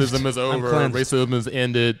cleansed. Racism is over. Racism is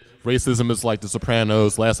ended. Racism is like The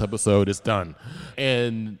Sopranos. Last episode, it's done.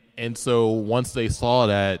 And so once they saw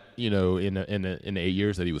that, you know, in the 8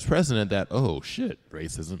 years that he was president, that, oh shit,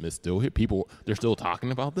 racism is still here. They're still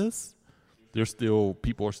talking about this.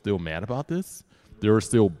 People are still mad about this. There are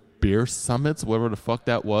still beer summits, whatever the fuck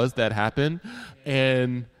that was, that happened.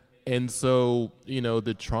 And so, you know,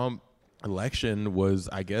 the Trump election was,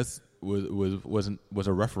 I guess, was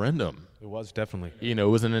a referendum. It was definitely. You know,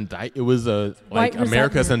 it was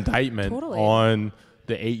America's indictment on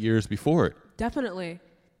the 8 years before it. Definitely.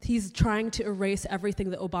 He's trying to erase everything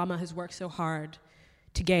that Obama has worked so hard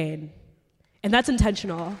to gain. And that's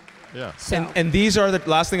intentional. Yeah. So. And these are the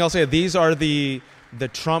last thing I'll say. These are the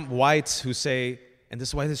Trump whites who say, and this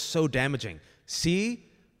is why this is so damaging. See,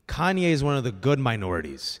 Kanye is one of the good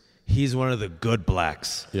minorities. He's one of the good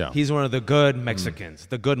blacks. Yeah. He's one of the good Mexicans,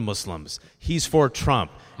 the good Muslims. He's for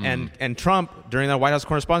Trump. And Trump, during that White House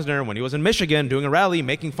Correspondents' Dinner, when he was in Michigan doing a rally,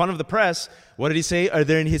 making fun of the press, what did he say? Are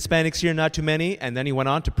there any Hispanics here? Not too many. And then he went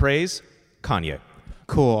on to praise Kanye.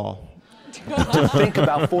 Cool. To think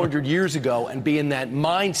about 400 years ago and be in that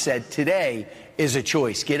mindset today is a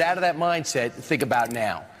choice. Get out of that mindset and think about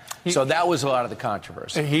now. So that was a lot of the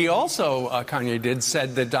controversy. He also, Kanye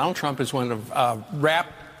said that Donald Trump is one of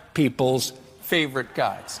rap people's favorite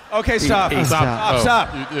guys. Okay, stop.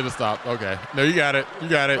 Stop. You did stop. Okay. No, you got it. You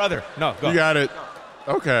got it. Brother, no, go. You got it.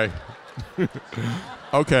 Okay.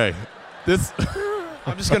 Okay. This.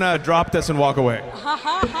 I'm just going to drop this and walk away.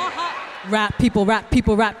 Rap people, rap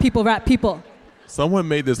people, rap people, rap people. Someone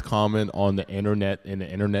made this comment on the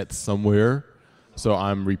internet somewhere, so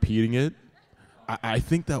I'm repeating it. I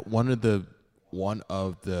think that one of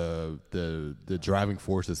the driving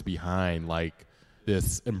forces behind like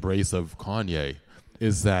this embrace of Kanye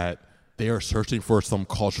is that they are searching for some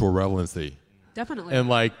cultural relevancy. Definitely. And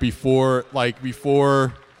before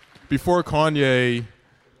Kanye,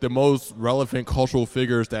 the most relevant cultural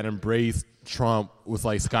figures that embraced Trump was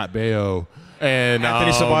like Scott Baio and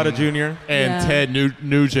Anthony Sabato Jr. and Ted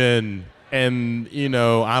Nugent. And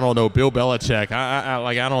I don't know, Bill Belichick.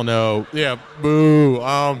 I don't know. Yeah, boo.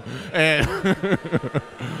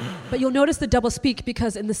 But you'll notice the double speak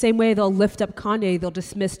because in the same way they'll lift up Kanye, they'll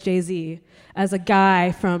dismiss Jay-Z as a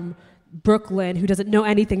guy from Brooklyn who doesn't know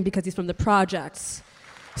anything because he's from the projects.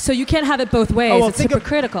 So you can't have it both ways. It's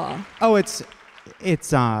hypocritical. It's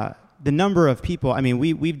the number of people. I mean,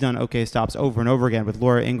 we've done OK Stops over and over again with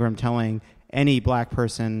Laura Ingraham telling any black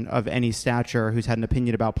person of any stature who's had an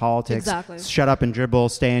opinion about politics, shut up and dribble,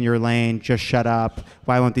 stay in your lane, just shut up.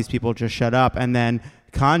 Why won't these people just shut up? And then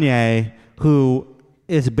Kanye, who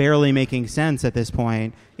is barely making sense at this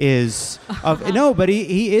point, is no, but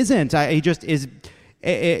he isn't. He just is.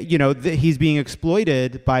 He's being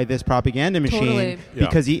exploited by this propaganda machine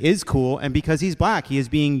because he is cool and because he's black. He is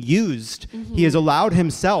being used. Mm-hmm. He has allowed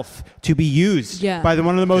himself to be used by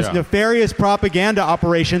one of the most nefarious propaganda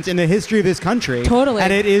operations in the history of this country. Totally.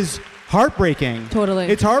 And it is heartbreaking. Totally.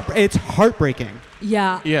 It's heartbreaking.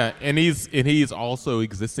 Yeah. Yeah, and he's also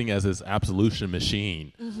existing as this absolution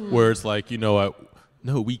machine, where it's like, no,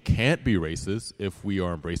 we can't be racist if we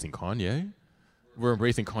are embracing Kanye. We're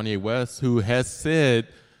embracing Kanye West, who has said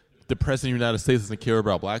the president of the United States doesn't care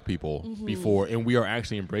about black people before, and we are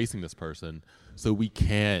actually embracing this person, so we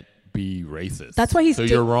can't be racist. That's why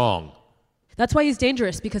you're wrong. That's why he's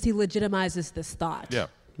dangerous, because he legitimizes this thought. Yeah.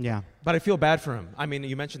 Yeah. But I feel bad for him. I mean,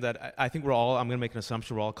 you mentioned that. I think I'm going to make an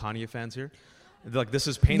assumption we're all Kanye fans here. Like, this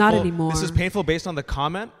is painful. Not anymore. This is painful based on the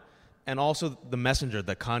comment and also the messenger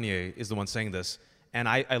that Kanye is the one saying this. And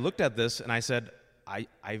I looked at this and I said,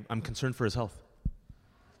 I'm concerned for his health.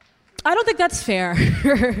 I don't think that's fair.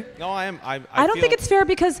 No, I am. I don't think it's fair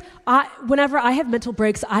because whenever I have mental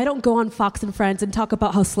breaks, I don't go on Fox and Friends and talk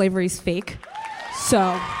about how slavery is fake.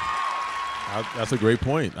 So. That's a great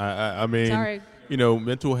point. I mean, sorry.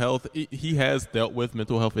 Mental health, he has dealt with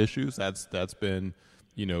mental health issues. That's been,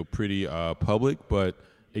 pretty public. But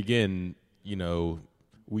again,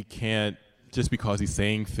 we can't, just because he's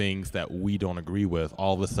saying things that we don't agree with,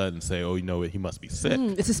 all of a sudden say, he must be sick.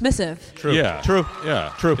 It's dismissive. True. Yeah. True.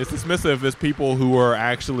 Yeah. True. It's dismissive as people who are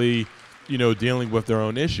actually, dealing with their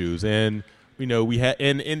own issues. And, we had,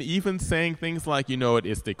 and even saying things like,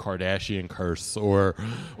 it's the Kardashian curse or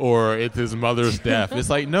it's his mother's death. It's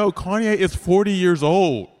like, no, Kanye is 40 years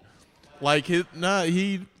old. Like, this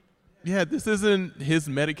isn't his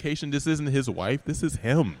medication. This isn't his wife. This is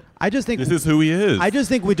him. I just think this is who he is. I just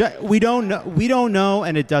think we don't know,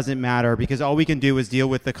 and it doesn't matter because all we can do is deal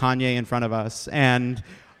with the Kanye in front of us. And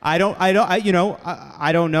I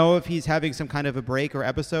don't know if he's having some kind of a break or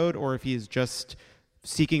episode, or if he's just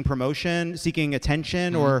seeking promotion, seeking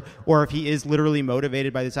attention, or if he is literally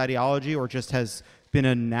motivated by this ideology, or just has been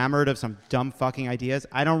enamored of some dumb fucking ideas.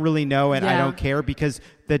 I don't really know, and I don't care because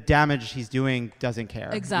the damage he's doing doesn't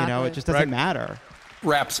care. Exactly. It just doesn't matter.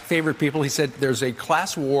 Rap's favorite people. He said there's a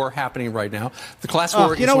class war happening right now. The class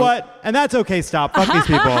war. You know what? And that's okay. Stop. Fuck these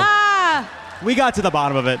people. We got to the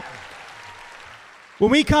bottom of it. When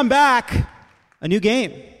we come back, a new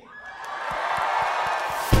game.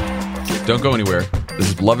 Don't go anywhere. This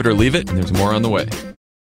is Love It or Leave It, and there's more on the way.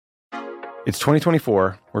 It's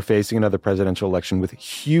 2024. We're facing another presidential election with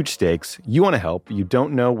huge stakes. You want to help. You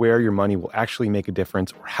don't know where your money will actually make a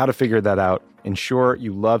difference or how to figure that out. And sure,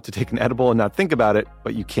 you love to take an edible and not think about it,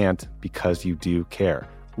 but you can't because you do care.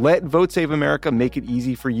 Let Vote Save America make it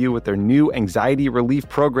easy for you with their new anxiety relief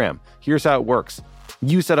program. Here's how it works.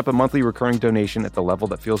 You set up a monthly recurring donation at the level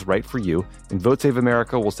that feels right for you, and Vote Save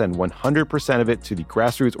America will send 100% of it to the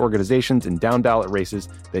grassroots organizations and down-ballot races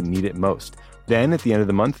that need it most. Then, at the end of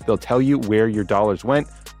the month, they'll tell you where your dollars went.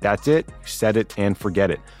 That's it. You set it and forget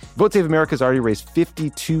it. Vote Save America has already raised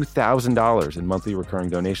 $52,000 in monthly recurring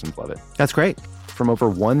donations. Love it. That's great. From over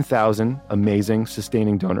 1,000 amazing,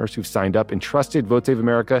 sustaining donors who've signed up and trusted Vote Save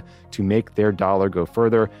America to make their dollar go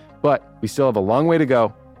further. But we still have a long way to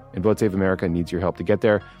go. and Vote Save America needs your help to get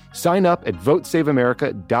there. Sign up at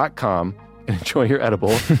votesaveamerica.com and enjoy your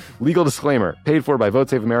edible. Legal disclaimer, paid for by Vote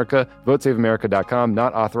Save America, votesaveamerica.com,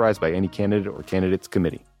 not authorized by any candidate or candidates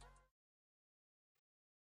committee.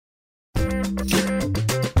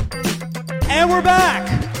 And we're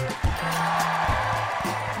back!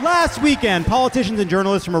 Last weekend, politicians and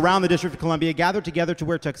journalists from around the District of Columbia gathered together to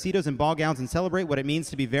wear tuxedos and ball gowns and celebrate what it means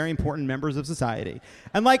to be very important members of society.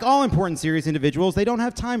 And like all important, serious individuals, they don't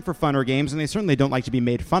have time for fun or games, and they certainly don't like to be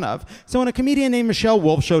made fun of. So when a comedian named Michelle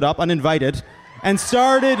Wolf showed up uninvited and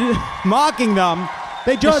started mocking them,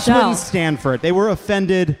 they just wouldn't stand for it. They were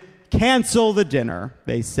offended. Cancel the dinner,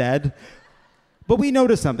 they said. But we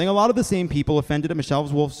noticed something. A lot of the same people offended at Michelle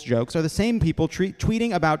Wolf's jokes are the same people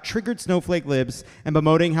tweeting about triggered snowflake libs and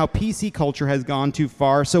bemoaning how PC culture has gone too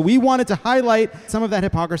far. So we wanted to highlight some of that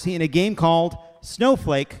hypocrisy in a game called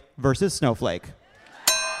Snowflake versus Snowflake.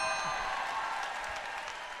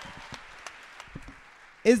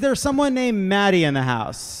 Is there someone named Maddie in the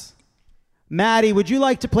house? Maddie, would you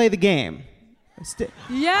like to play the game?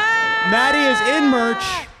 Yeah! Maddie is in merch.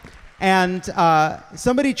 And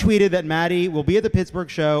somebody tweeted that Maddie will be at the Pittsburgh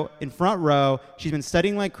show in front row. She's been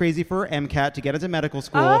studying like crazy for her MCAT to get into medical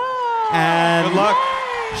school. And good luck.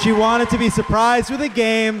 She wanted to be surprised with a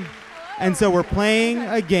game. And so we're playing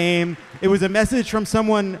a game. It was a message from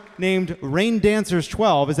someone named Rain Dancers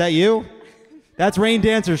 12. Is that you? That's Rain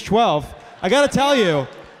Dancers 12. I got to tell you,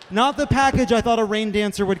 not the package I thought a rain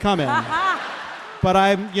dancer would come in.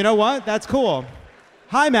 But you know what? That's cool.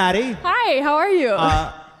 Hi, Maddie. Hi, how are you?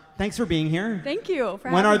 Thanks for being here. Thank you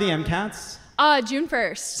for When are the having me. MCATs? June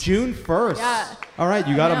 1st. June 1st. Yeah. All right,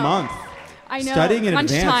 you got a month. I know. Studying in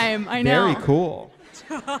Lunchtime. advance. I know. Very cool.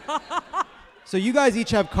 So you guys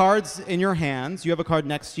each have cards in your hands. You have a card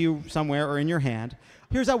next to you somewhere or in your hand.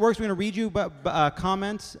 Here's how it works. We're going to read you a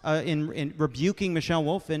comment in rebuking Michelle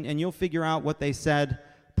Wolf, and you'll figure out what they said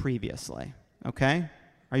previously. Okay?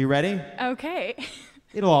 Are you ready? Okay.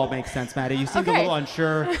 It'll all make sense, Maddie. You seemed a Okay. little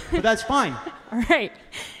unsure, but that's fine. All right.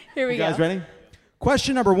 Here we You go. guys ready?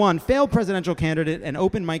 Question number 1. Failed presidential candidate and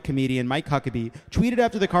open mic comedian Mike Huckabee tweeted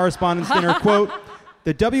after the Correspondents' Dinner, quote,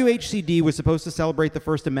 "The WHCD was supposed to celebrate the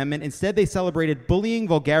First Amendment. Instead, they celebrated bullying,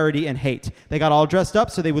 vulgarity, and hate. They got all dressed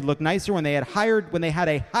up so they would look nicer when they had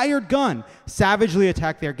a hired gun savagely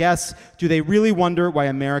attack their guests. Do they really wonder why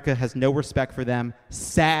America has no respect for them?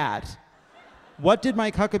 Sad." What did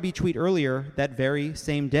Mike Huckabee tweet earlier that very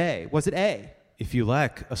same day? Was it A? If you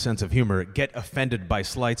lack a sense of humor, get offended by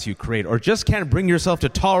slights you create, or just can't bring yourself to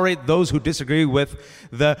tolerate those who disagree with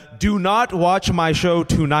the "do not watch my show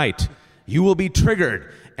tonight," you will be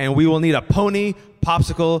triggered, and we will need a pony,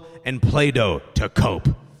 popsicle, and Play-Doh to cope.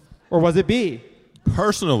 Or was it B?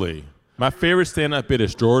 Personally, my favorite stand-up bit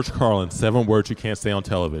is George Carlin's 7 words you can't say on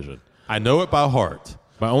television. I know it by heart.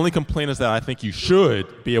 My only complaint is that I think you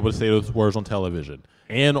should be able to say those words on television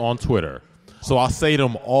and on Twitter. So I'll say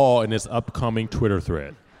them all in this upcoming Twitter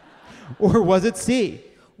thread. Or was it C?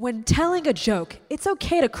 When telling a joke, it's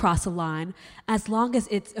okay to cross a line as long as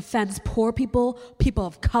it offends poor people, people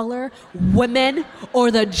of color, women,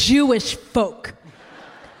 or the Jewish folk.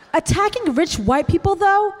 Attacking rich white people,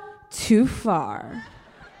 though, too far.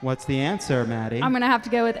 What's the answer, Maddie? I'm going to have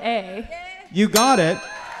to go with A. You got it.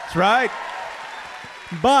 That's right.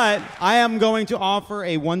 But I am going to offer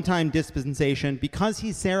a one-time dispensation. Because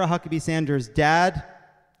he's Sarah Huckabee Sanders' dad,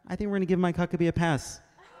 I think we're going to give Mike Huckabee a pass.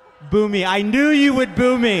 Boo me. I knew you would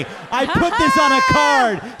boo me. I put this on a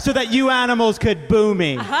card so that you animals could boo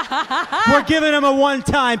me. We're giving him a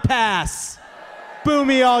one-time pass. Boo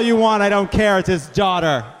me all you want. I don't care. It's his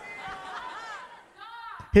daughter.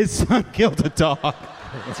 His son killed a dog.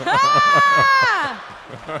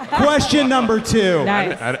 Question number 2.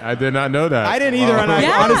 Nice. I did not know that. I didn't either, and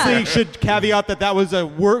I honestly should caveat that was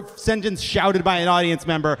a sentence shouted by an audience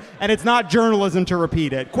member, and it's not journalism to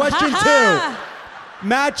repeat it. Question 2.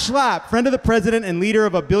 Matt Schlapp, friend of the president and leader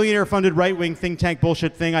of a billionaire-funded right-wing think tank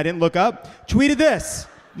bullshit thing I didn't look up, tweeted this.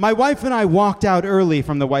 "My wife and I walked out early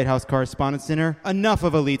from the White House Correspondents' Dinner. Enough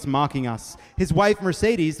of elites mocking us." His wife,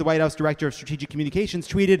 Mercedes, the White House Director of Strategic Communications,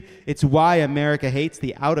 tweeted, "It's why America hates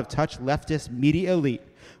the out-of-touch leftist media elite."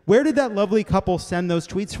 Where did that lovely couple send those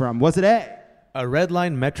tweets from? Was it A? A Red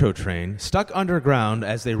Line metro train stuck underground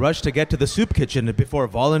as they rushed to get to the soup kitchen before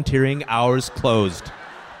volunteering hours closed.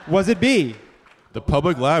 Was it B? The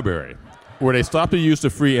public library, where they stopped to use the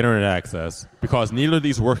free internet access because neither of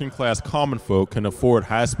these working-class common folk can afford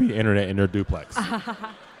high-speed internet in their duplex.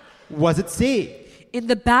 Was it C? In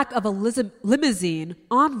the back of a limousine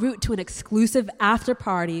en route to an exclusive after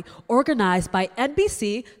party organized by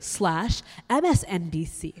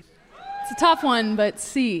NBC/MSNBC. It's a tough one, but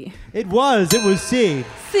C. It was C.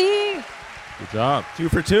 C. Good job. 2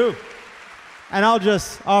 for 2. And I'll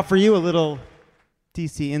just offer you a little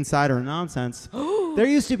DC insider nonsense. There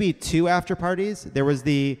used to be 2 after parties. There was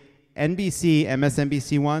the NBC,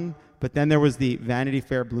 MSNBC one, but then there was the Vanity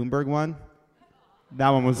Fair Bloomberg one.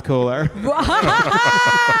 That one was cooler.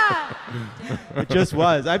 It just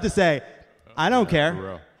was. I have to say, I don't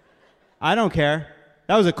care. I don't care.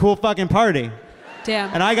 That was a cool fucking party.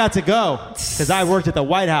 Damn. And I got to go because I worked at the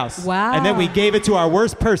White House. Wow. And then we gave it to our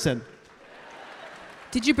worst person.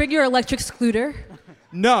 Did you bring your electric scooter?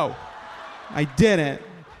 No, I didn't.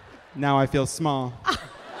 Now I feel small.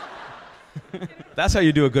 That's how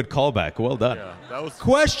you do a good callback. Well done. Yeah, that was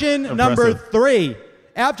Question impressive. number 3.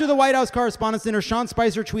 After the White House Correspondents' Dinner, Sean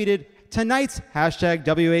Spicer tweeted, tonight's hashtag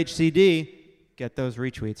WHCD. Get those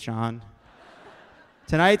retweets, Sean.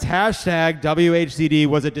 Tonight's hashtag WHCD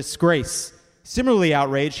was a disgrace. Similarly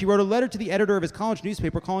outraged, he wrote a letter to the editor of his college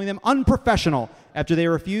newspaper calling them unprofessional after they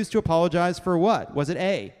refused to apologize for what? Was it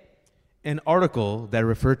A? An article that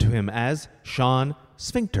referred to him as Sean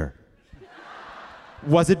Sphincter.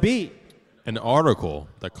 Was it B? An article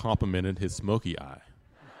that complimented his smoky eye.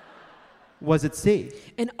 Was it C?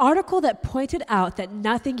 An article that pointed out that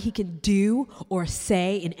nothing he can do or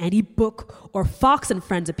say in any book or Fox and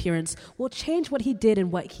Friends appearance will change what he did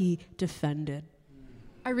and what he defended.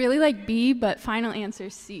 I really like B, but final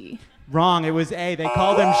answer C. Wrong. It was A. They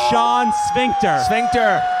called him Sean Sphincter.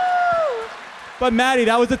 Sphincter. But Maddie,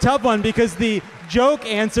 that was a tough one because the joke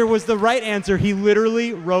answer was the right answer. He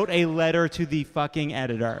literally wrote a letter to the fucking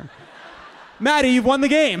editor. Maddie, you've won the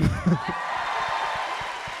game.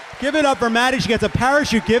 Give it up for Maddie. She gets a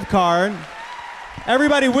parachute gift card.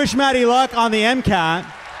 Everybody wish Maddie luck on the MCAT.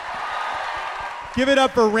 Give it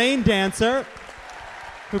up for Rain Dancer,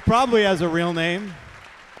 who probably has a real name,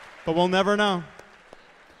 but we'll never know.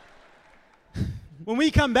 When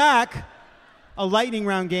we come back, a lightning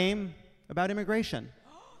round game about immigration.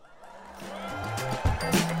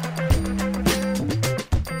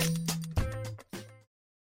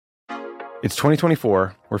 It's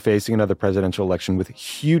 2024. We're facing another presidential election with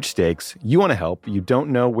huge stakes. You want to help. You don't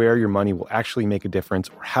know where your money will actually make a difference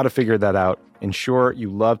or how to figure that out. And sure, you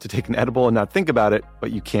love to take an edible and not think about it,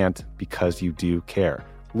 but you can't because you do care.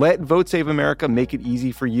 Let Vote Save America make it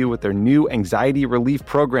easy for you with their new anxiety relief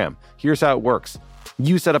program. Here's how it works.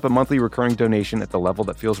 You set up a monthly recurring donation at the level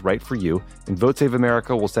that feels right for you, and Vote Save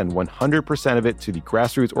America will send 100% of it to the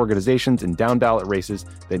grassroots organizations and down-ballot races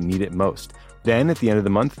that need it most. Then, at the end of the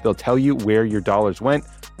month, they'll tell you where your dollars went.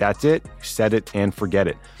 That's it. You set it and forget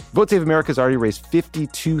it. Vote Save America has already raised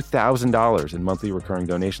 $52,000 in monthly recurring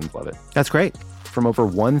donations. Love it. That's great. From over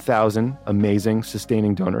 1,000 amazing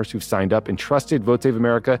sustaining donors who've signed up and trusted Vote Save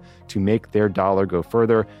America to make their dollar go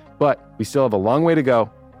further. But we still have a long way to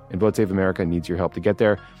go, and Vote Save America needs your help to get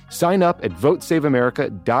there. Sign up at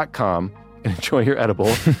votesaveamerica.com and enjoy your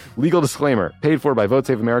edible. Legal disclaimer, paid for by Vote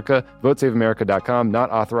Save America, votesaveamerica.com,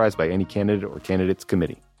 not authorized by any candidate or candidates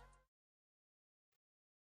committee.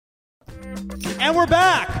 And we're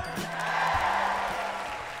back.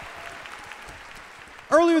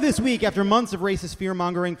 Earlier this week, after months of racist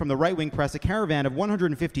fear-mongering from the right-wing press, a caravan of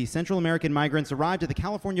 150 Central American migrants arrived at the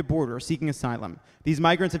California border seeking asylum. These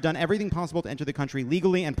migrants have done everything possible to enter the country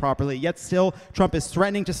legally and properly, yet still, Trump is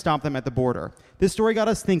threatening to stop them at the border. This story got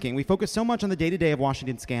us thinking. We focus so much on the day-to-day of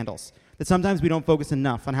Washington scandals that sometimes we don't focus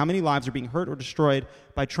enough on how many lives are being hurt or destroyed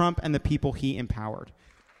by Trump and the people he empowered.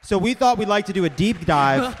 So we thought we'd like to do a deep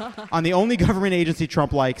dive on the only government agency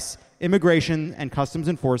Trump likes, Immigration and Customs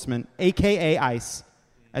Enforcement, a.k.a. ICE,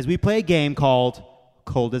 as we play a game called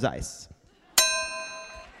Cold as Ice.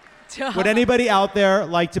 Would anybody out there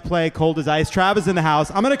like to play Cold as Ice? Trav is in the house.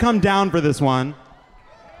 I'm going to come down for this one.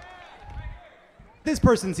 This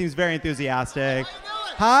person seems very enthusiastic.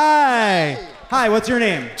 Hi. Hi, what's your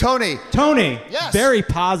name? Tony. Tony. Yes. Very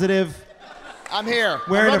positive. I'm here.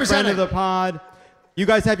 Wearing I'm a friend of the pod. You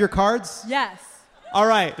guys have your cards? Yes. All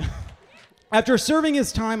right. After serving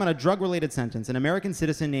his time on a drug-related sentence, an American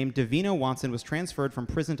citizen named Davino Watson was transferred from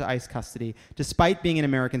prison to ICE custody despite being an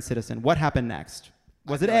American citizen. What happened next?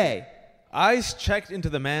 Was it A? ICE checked into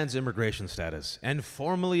the man's immigration status and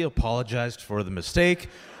formally apologized for the mistake,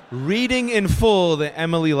 reading in full the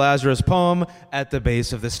Emily Lazarus poem at the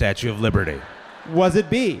base of the Statue of Liberty. Was it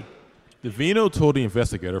B? Davino told the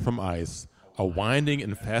investigator from ICE a winding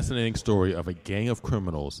and fascinating story of a gang of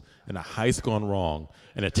criminals and a heist gone wrong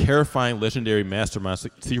and a terrifying legendary mastermind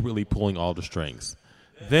secretly pulling all the strings.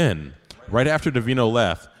 Then, right after Davino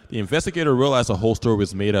left, the investigator realized the whole story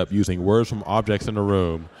was made up using words from objects in the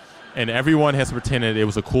room, and everyone has pretended it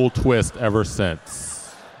was a cool twist ever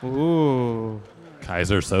since. Ooh.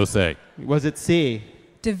 Kaiser Sose. Was it C?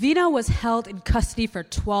 Davina was held in custody for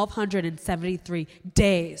 1,273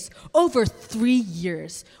 days, over 3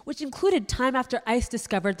 years, which included time after ICE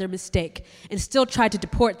discovered their mistake and still tried to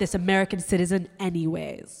deport this American citizen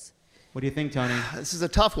anyways. What do you think, Tony? This is a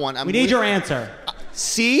tough one. We need your answer.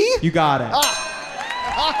 C? You got it.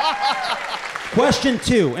 Question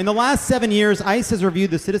 2. In the last 7 years, ICE has reviewed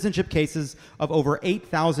the citizenship cases of over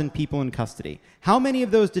 8,000 people in custody. How many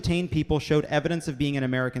of those detained people showed evidence of being an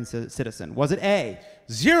American citizen? Was it A?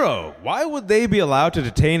 0. Why would they be allowed to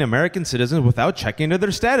detain American citizens without checking into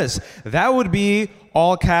their status? That would be,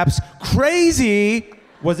 all caps, crazy.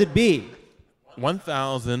 Was it B?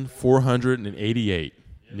 1,488,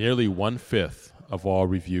 nearly 1/5 of all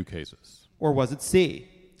review cases. Or was it C?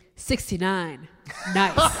 69.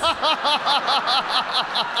 Nice.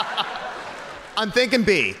 I'm thinking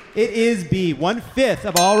B. It is B. 1/5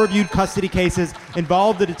 of all reviewed custody cases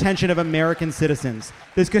involve the detention of American citizens.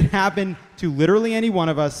 This could happen to literally any one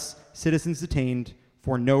of us, citizens detained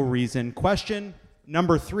for no reason. Question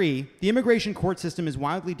number 3. The immigration court system is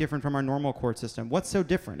wildly different from our normal court system. What's so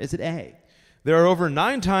different? Is it A? There are over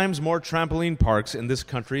 9 times more trampoline parks in this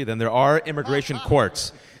country than there are immigration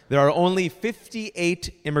courts. There are only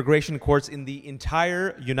 58 immigration courts in the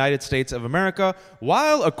entire United States of America,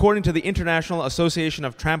 while, according to the International Association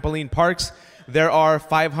of Trampoline Parks, there are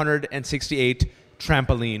 568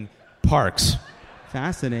 trampoline parks.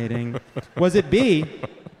 Fascinating. Was it B?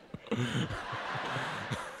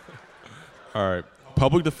 All right.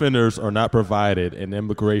 Public defenders are not provided in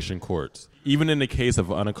immigration courts, even in the case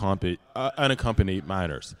of unaccompanied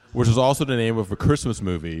minors, which is also the name of a Christmas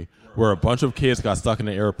movie where a bunch of kids got stuck in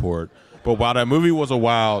the airport. But while that movie was a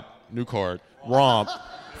wild, new card, romp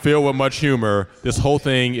filled with much humor, this whole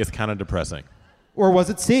thing is kind of depressing. Or was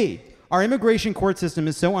it C? Our immigration court system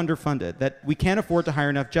is so underfunded that we can't afford to hire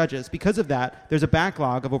enough judges. Because of that, there's a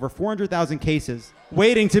backlog of over 400,000 cases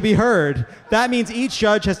waiting to be heard. That means each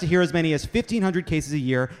judge has to hear as many as 1,500 cases a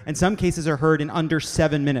year, and some cases are heard in under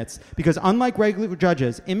 7 minutes. Because unlike regular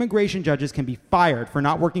judges, immigration judges can be fired for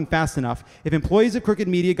not working fast enough. If employees of Crooked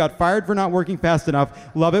Media got fired for not working fast enough,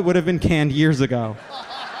 Lovett would have been canned years ago.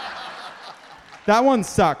 That one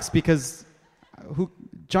sucks because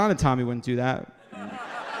John and Tommy wouldn't do that.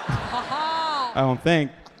 I don't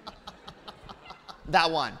think. That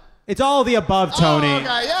one. It's all the above, Tony. Oh,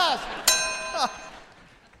 okay, yes.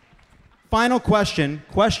 Final question.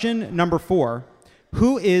 Question number 4.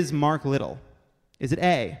 Who is Mark Little? Is it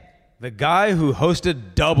A? The guy who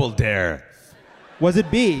hosted Double Dare. Was it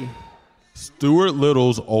B? Stuart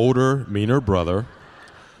Little's older, meaner brother,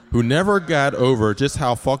 who never got over just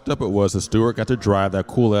how fucked up it was that Stuart got to drive that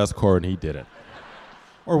cool-ass car and he didn't.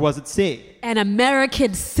 Or was it C? An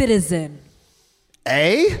American citizen.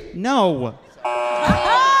 A? No.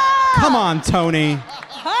 Come on, Tony.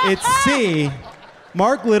 It's C.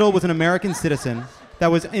 Mark Little was an American citizen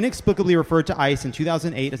that was inexplicably referred to ICE in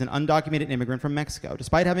 2008 as an undocumented immigrant from Mexico,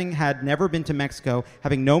 despite having never been to Mexico,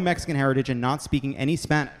 having no Mexican heritage, and not speaking any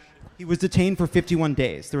Spanish. He was detained for 51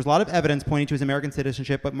 days. There was a lot of evidence pointing to his American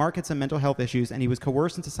citizenship, but Mark had some mental health issues, and he was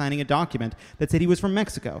coerced into signing a document that said he was from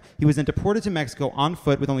Mexico. He was then deported to Mexico on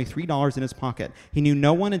foot with only $3 in his pocket. He knew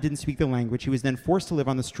no one and didn't speak the language. He was then forced to live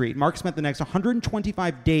on the street. Mark spent the next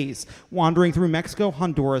 125 days wandering through Mexico,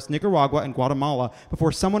 Honduras, Nicaragua, and Guatemala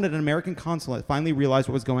before someone at an American consulate finally realized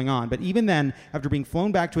what was going on. But even then, after being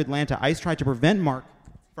flown back to Atlanta, ICE tried to prevent Mark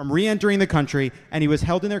from re-entering the country, and he was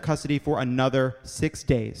held in their custody for another 6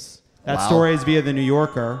 days. That story is via The New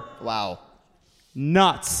Yorker. Wow.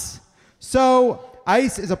 Nuts. So,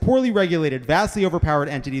 ICE is a poorly regulated, vastly overpowered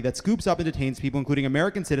entity that scoops up and detains people, including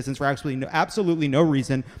American citizens, for absolutely no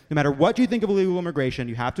reason. No matter what you think of illegal immigration,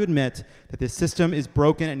 you have to admit that this system is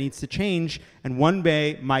broken and needs to change, and one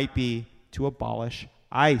day might be to abolish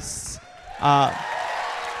ICE.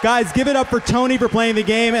 Guys, give it up for Tony for playing the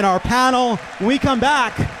game and our panel. When we come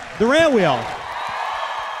back, the Rant Wheel.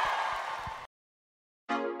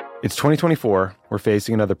 It's 2024. We're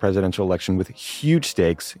facing another presidential election with huge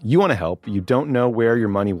stakes. You want to help. You don't know where your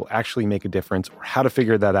money will actually make a difference or how to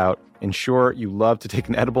figure that out. And sure, you love to take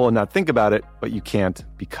an edible and not think about it, but you can't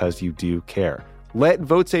because you do care. Let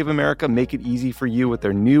Vote Save America make it easy for you with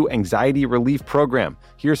their new anxiety relief program.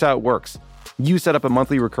 Here's how it works. You set up a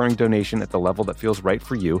monthly recurring donation at the level that feels right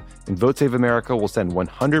for you, and Vote Save America will send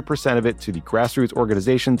 100% of it to the grassroots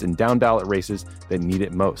organizations and down-ballot races that need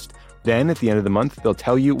it most. Then, at the end of the month, they'll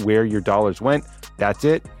tell you where your dollars went. That's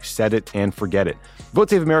it. You set it and forget it. Vote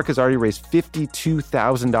Save America's already raised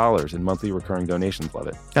 $52,000 in monthly recurring donations, Love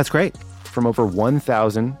it. That's great. From over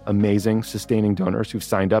 1,000 amazing, sustaining donors who've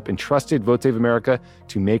signed up and trusted Vote Save America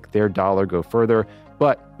to make their dollar go further.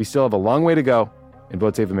 But we still have a long way to go. and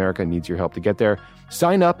Vote Save America needs your help to get there.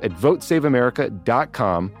 Sign up at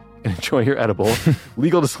votesaveamerica.com and enjoy your edible.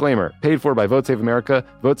 Legal disclaimer, paid for by Vote Save America,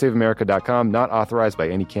 votesaveamerica.com, not authorized by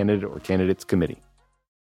any candidate or candidates committee.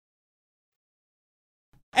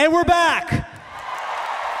 And we're back.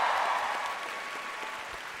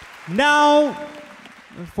 Now,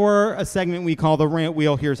 for a segment we call the Rant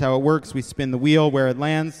Wheel, here's how it works. We spin the wheel where it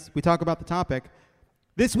lands. We talk about the topic.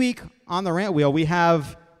 This week on the Rant Wheel, we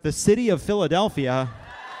have the city of Philadelphia.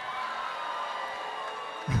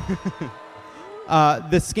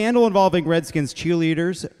 The scandal involving Redskins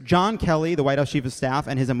cheerleaders, John Kelly, the White House chief of staff,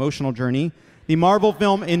 and his emotional journey, the Marvel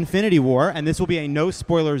film Infinity War, and this will be a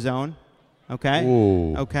no-spoiler zone. Okay?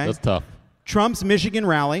 Ooh, okay. That's tough. Trump's Michigan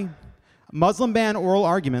rally, Muslim ban oral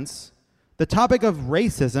arguments, the topic of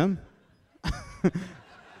racism,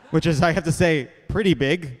 which is, I have to say, pretty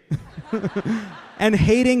big, and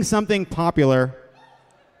hating something popular.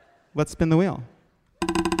 Let's spin the wheel.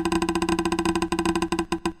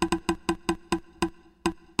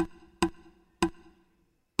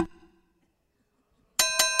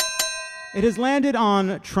 It has landed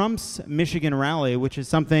on Trump's Michigan rally, which is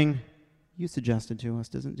something you suggested to us,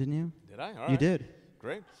 didn't you? Did I? All You right. did.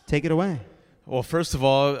 Great. Take it away. Well, first of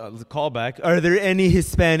all, the callback. Are there any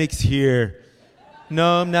Hispanics here?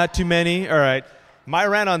 No, not too many. All right. My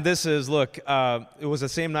rant on this is, look, it was the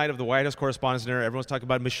same night of the White House Correspondents' Dinner. Everyone's talking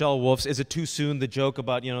about Michelle Wolf's. Is it too soon? The joke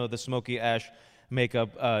about, the smoky ash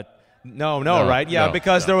makeup. No, right? Yeah,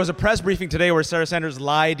 because there was a press briefing today where Sarah Sanders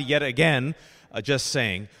lied yet again. Just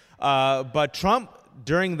saying. But Trump,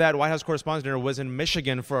 during that White House Correspondents' Dinner, was in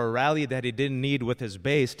Michigan for a rally that he didn't need with his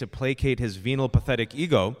base to placate his venal, pathetic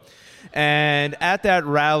ego. And at that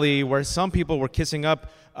rally, where some people were kissing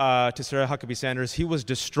up to Sarah Huckabee Sanders, he was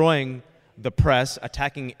destroying the press,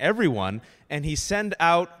 attacking everyone, and he sent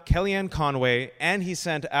out Kellyanne Conway and he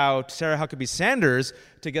sent out Sarah Huckabee Sanders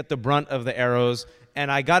to get the brunt of the arrows.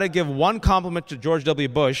 And I got to give one compliment to George W.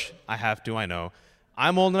 Bush. I have to, I know.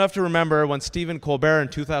 I'm old enough to remember when Stephen Colbert in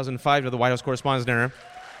 2005 at the White House Correspondents' Dinner,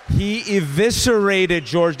 he eviscerated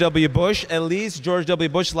George W. Bush. At least George W.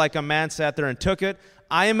 Bush, like a man, sat there and took it.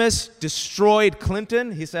 Imus destroyed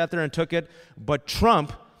Clinton. He sat there and took it. But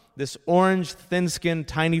Trump, this orange, thin-skinned,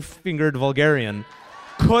 tiny-fingered vulgarian,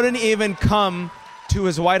 couldn't even come to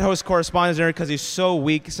his White House Correspondents' Dinner because he's so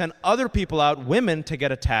weak, sent other people out, women, to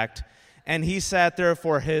get attacked. And he sat there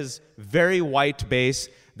for his very white base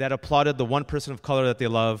that applauded the one person of color that they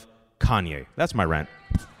love, Kanye. That's my rant.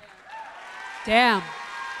 Damn.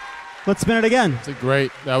 Let's spin it again.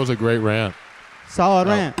 That was a great rant. Solid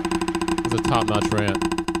rant. It was a top-notch rant.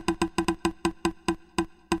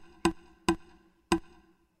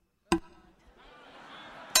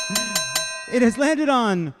 It has landed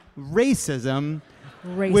on racism,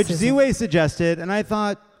 which Ziwe suggested, and I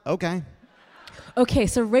thought, okay. Okay,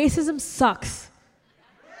 so racism sucks.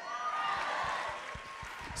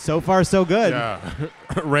 So far, so good. Yeah.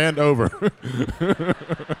 Rant over.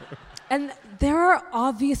 And there are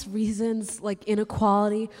obvious reasons like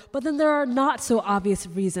inequality, but then there are not so obvious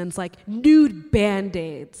reasons like nude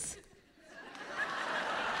Band-Aids.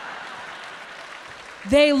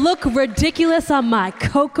 They look ridiculous on my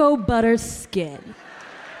cocoa butter skin.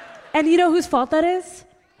 And you know whose fault that is?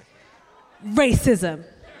 Racism.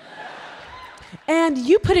 And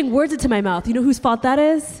you putting words into my mouth, you know whose fault that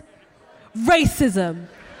is? Racism.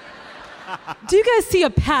 Do you guys see a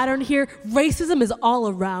pattern here? Racism is all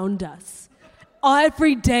around us.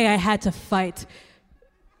 Every day I had to fight.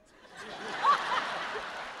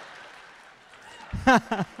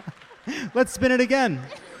 Let's spin it again.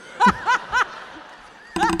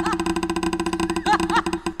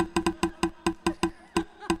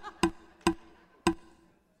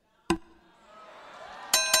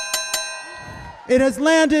 It has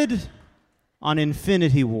landed on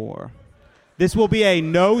Infinity War. This will be a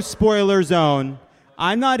no-spoiler zone.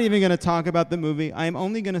 I'm not even going to talk about the movie. I'm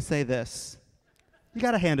only going to say this. You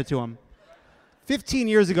got to hand it to them. 15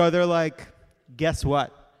 years ago, they're like, guess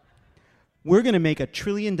what? We're going to make $1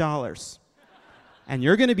 trillion. And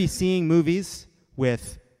you're going to be seeing movies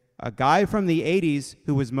with a guy from the 80s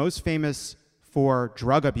who was most famous for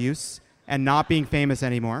drug abuse and not being famous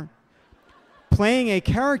anymore, playing a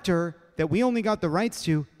character that we only got the rights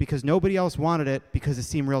to because nobody else wanted it because it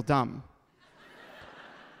seemed real dumb.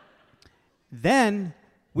 Then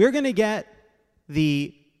we're going to get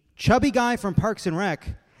the chubby guy from Parks and Rec,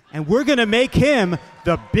 and we're going to make him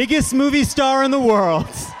the biggest movie star in the world.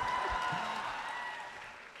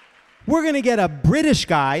 We're going to get a British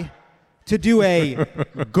guy to do a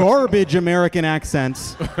garbage American accent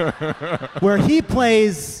where he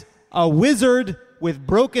plays a wizard with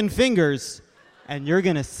broken fingers, and you're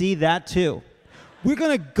going to see that too. We're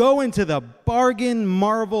going to go into the bargain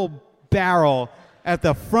Marvel barrel at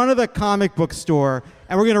the front of the comic book store,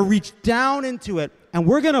 and we're going to reach down into it, and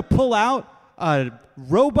we're going to pull out a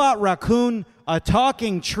robot raccoon, a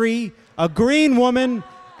talking tree, a green woman,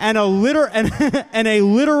 and a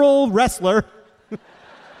literal wrestler.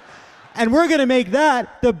 And we're going to make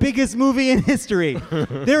that the biggest movie in history.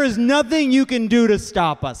 There is nothing you can do to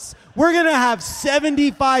stop us. We're going to have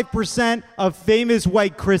 75% of famous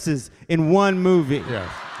white Chris's in one movie.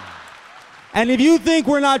 Yes. And if you think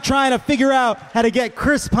we're not trying to figure out how to get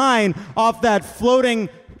Chris Pine off that floating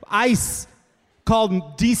ice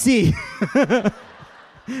called DC,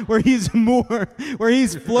 where he's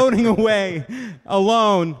floating away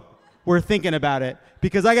alone, we're thinking about it.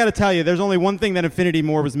 Because I got to tell you, there's only one thing that Infinity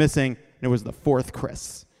War was missing, and it was the fourth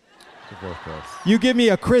Chris. The fourth Chris. You give me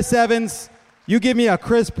a Chris Evans, you give me a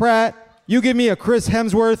Chris Pratt, you give me a Chris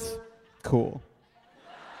Hemsworth, cool.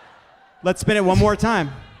 Let's spin it one more time.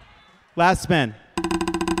 Last spin.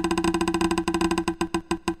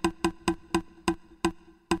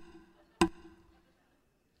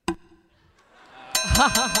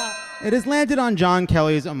 It has landed on John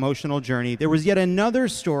Kelly's emotional journey. There was yet another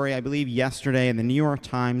story, I believe, yesterday in the New York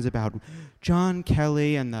Times about John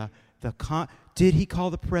Kelly and did he call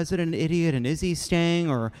the president an idiot, and is he staying,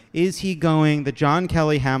 or is he going? The John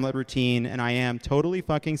Kelly Hamlet routine, and I am totally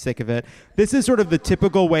fucking sick of it. This is sort of the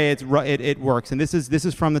typical way it works, and this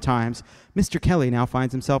is from the Times. Mr. Kelly now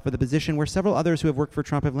finds himself in the position where several others who have worked for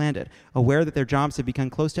Trump have landed, aware that their jobs have become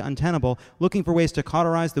close to untenable, looking for ways to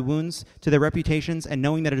cauterize the wounds to their reputations, and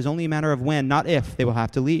knowing that it is only a matter of when, not if, they will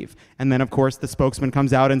have to leave. And then, of course, the spokesman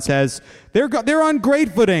comes out and says, they're on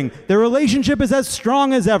great footing. Their relationship is as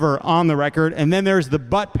strong as ever, on the record. And then there's the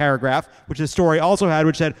but paragraph, which the story also had,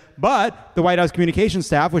 which said, but the White House communications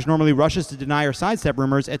staff, which normally rushes to deny or sidestep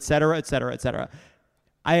rumors, et cetera, et cetera, et cetera.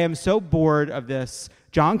 I am so bored of this.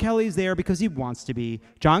 John Kelly's there because he wants to be.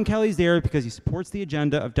 John Kelly's there because he supports the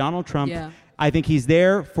agenda of Donald Trump. Yeah. I think he's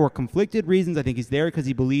there for conflicted reasons. I think he's there because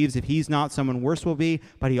he believes if he's not, someone worse will be.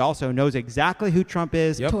 But he also knows exactly who Trump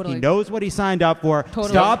is. Yep. Totally. He knows what he signed up for. Totally.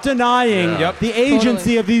 Stop denying the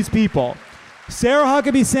agency of these people. Sarah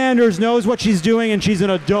Huckabee Sanders knows what she's doing, and she's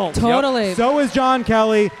an adult. Totally. Yep. So is John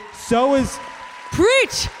Kelly. So is...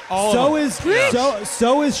 Preach! So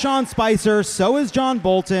is Sean Spicer. So is John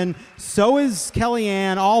Bolton. So is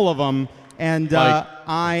Kellyanne. All of them. And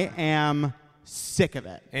I am sick of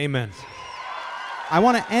it. Amen. I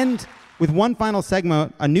want to end with one final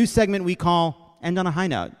segment, a new segment we call End on a High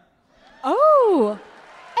Note. Oh!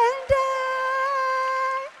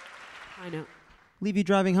 High note. Leave you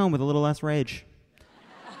driving home with a little less rage.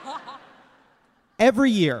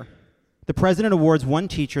 Every year, the president awards one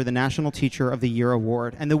teacher the National Teacher of the Year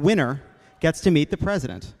award, and the winner gets to meet the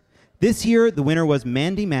president. This year, the winner was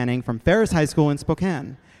Mandy Manning from Ferris High School in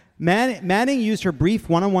Spokane. Manning used her brief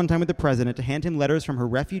one-on-one time with the president to hand him letters from her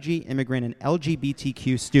refugee, immigrant, and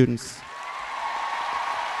LGBTQ students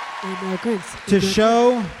to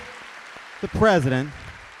show the president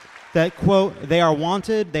that, quote, they are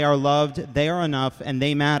wanted, they are loved, they are enough, and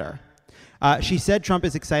they matter. She said Trump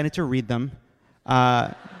is excited to read them,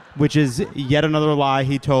 which is yet another lie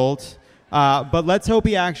he told. But let's hope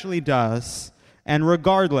he actually does. And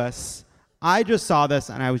regardless, I just saw this,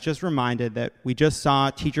 and I was just reminded that we just saw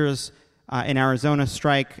teachers in Arizona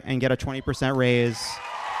strike and get a 20% raise.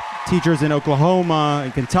 Teachers in Oklahoma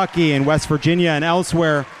and Kentucky and West Virginia and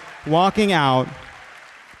elsewhere walking out.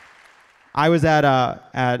 I was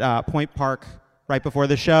at Point Park right before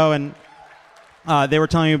the show, and they were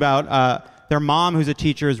telling me about their mom, who's a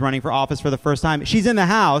teacher, is running for office for the first time. She's in the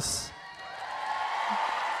House.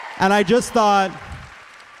 And I just thought,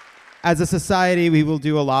 as a society, we will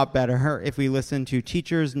do a lot better if we listen to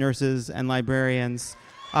teachers, nurses, and librarians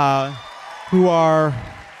who are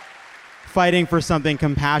fighting for something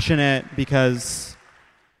compassionate because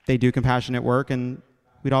they do compassionate work, and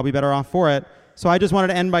we'd all be better off for it. So I just wanted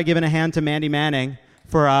to end by giving a hand to Mandy Manning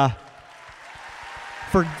for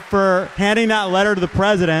handing that letter to the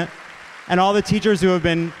president, and all the teachers who have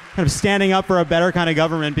been kind of standing up for a better kind of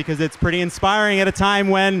government, because it's pretty inspiring at a time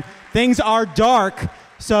when things are dark.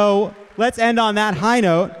 So let's end on that high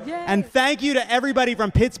note. Yay. And thank you to everybody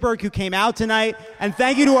from Pittsburgh who came out tonight. And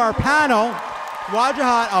thank you to our panel,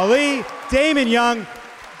 Wajahat Ali, Damon Young,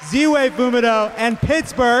 Ziwe Fumido, and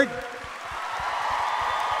Pittsburgh.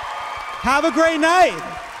 Have a great night.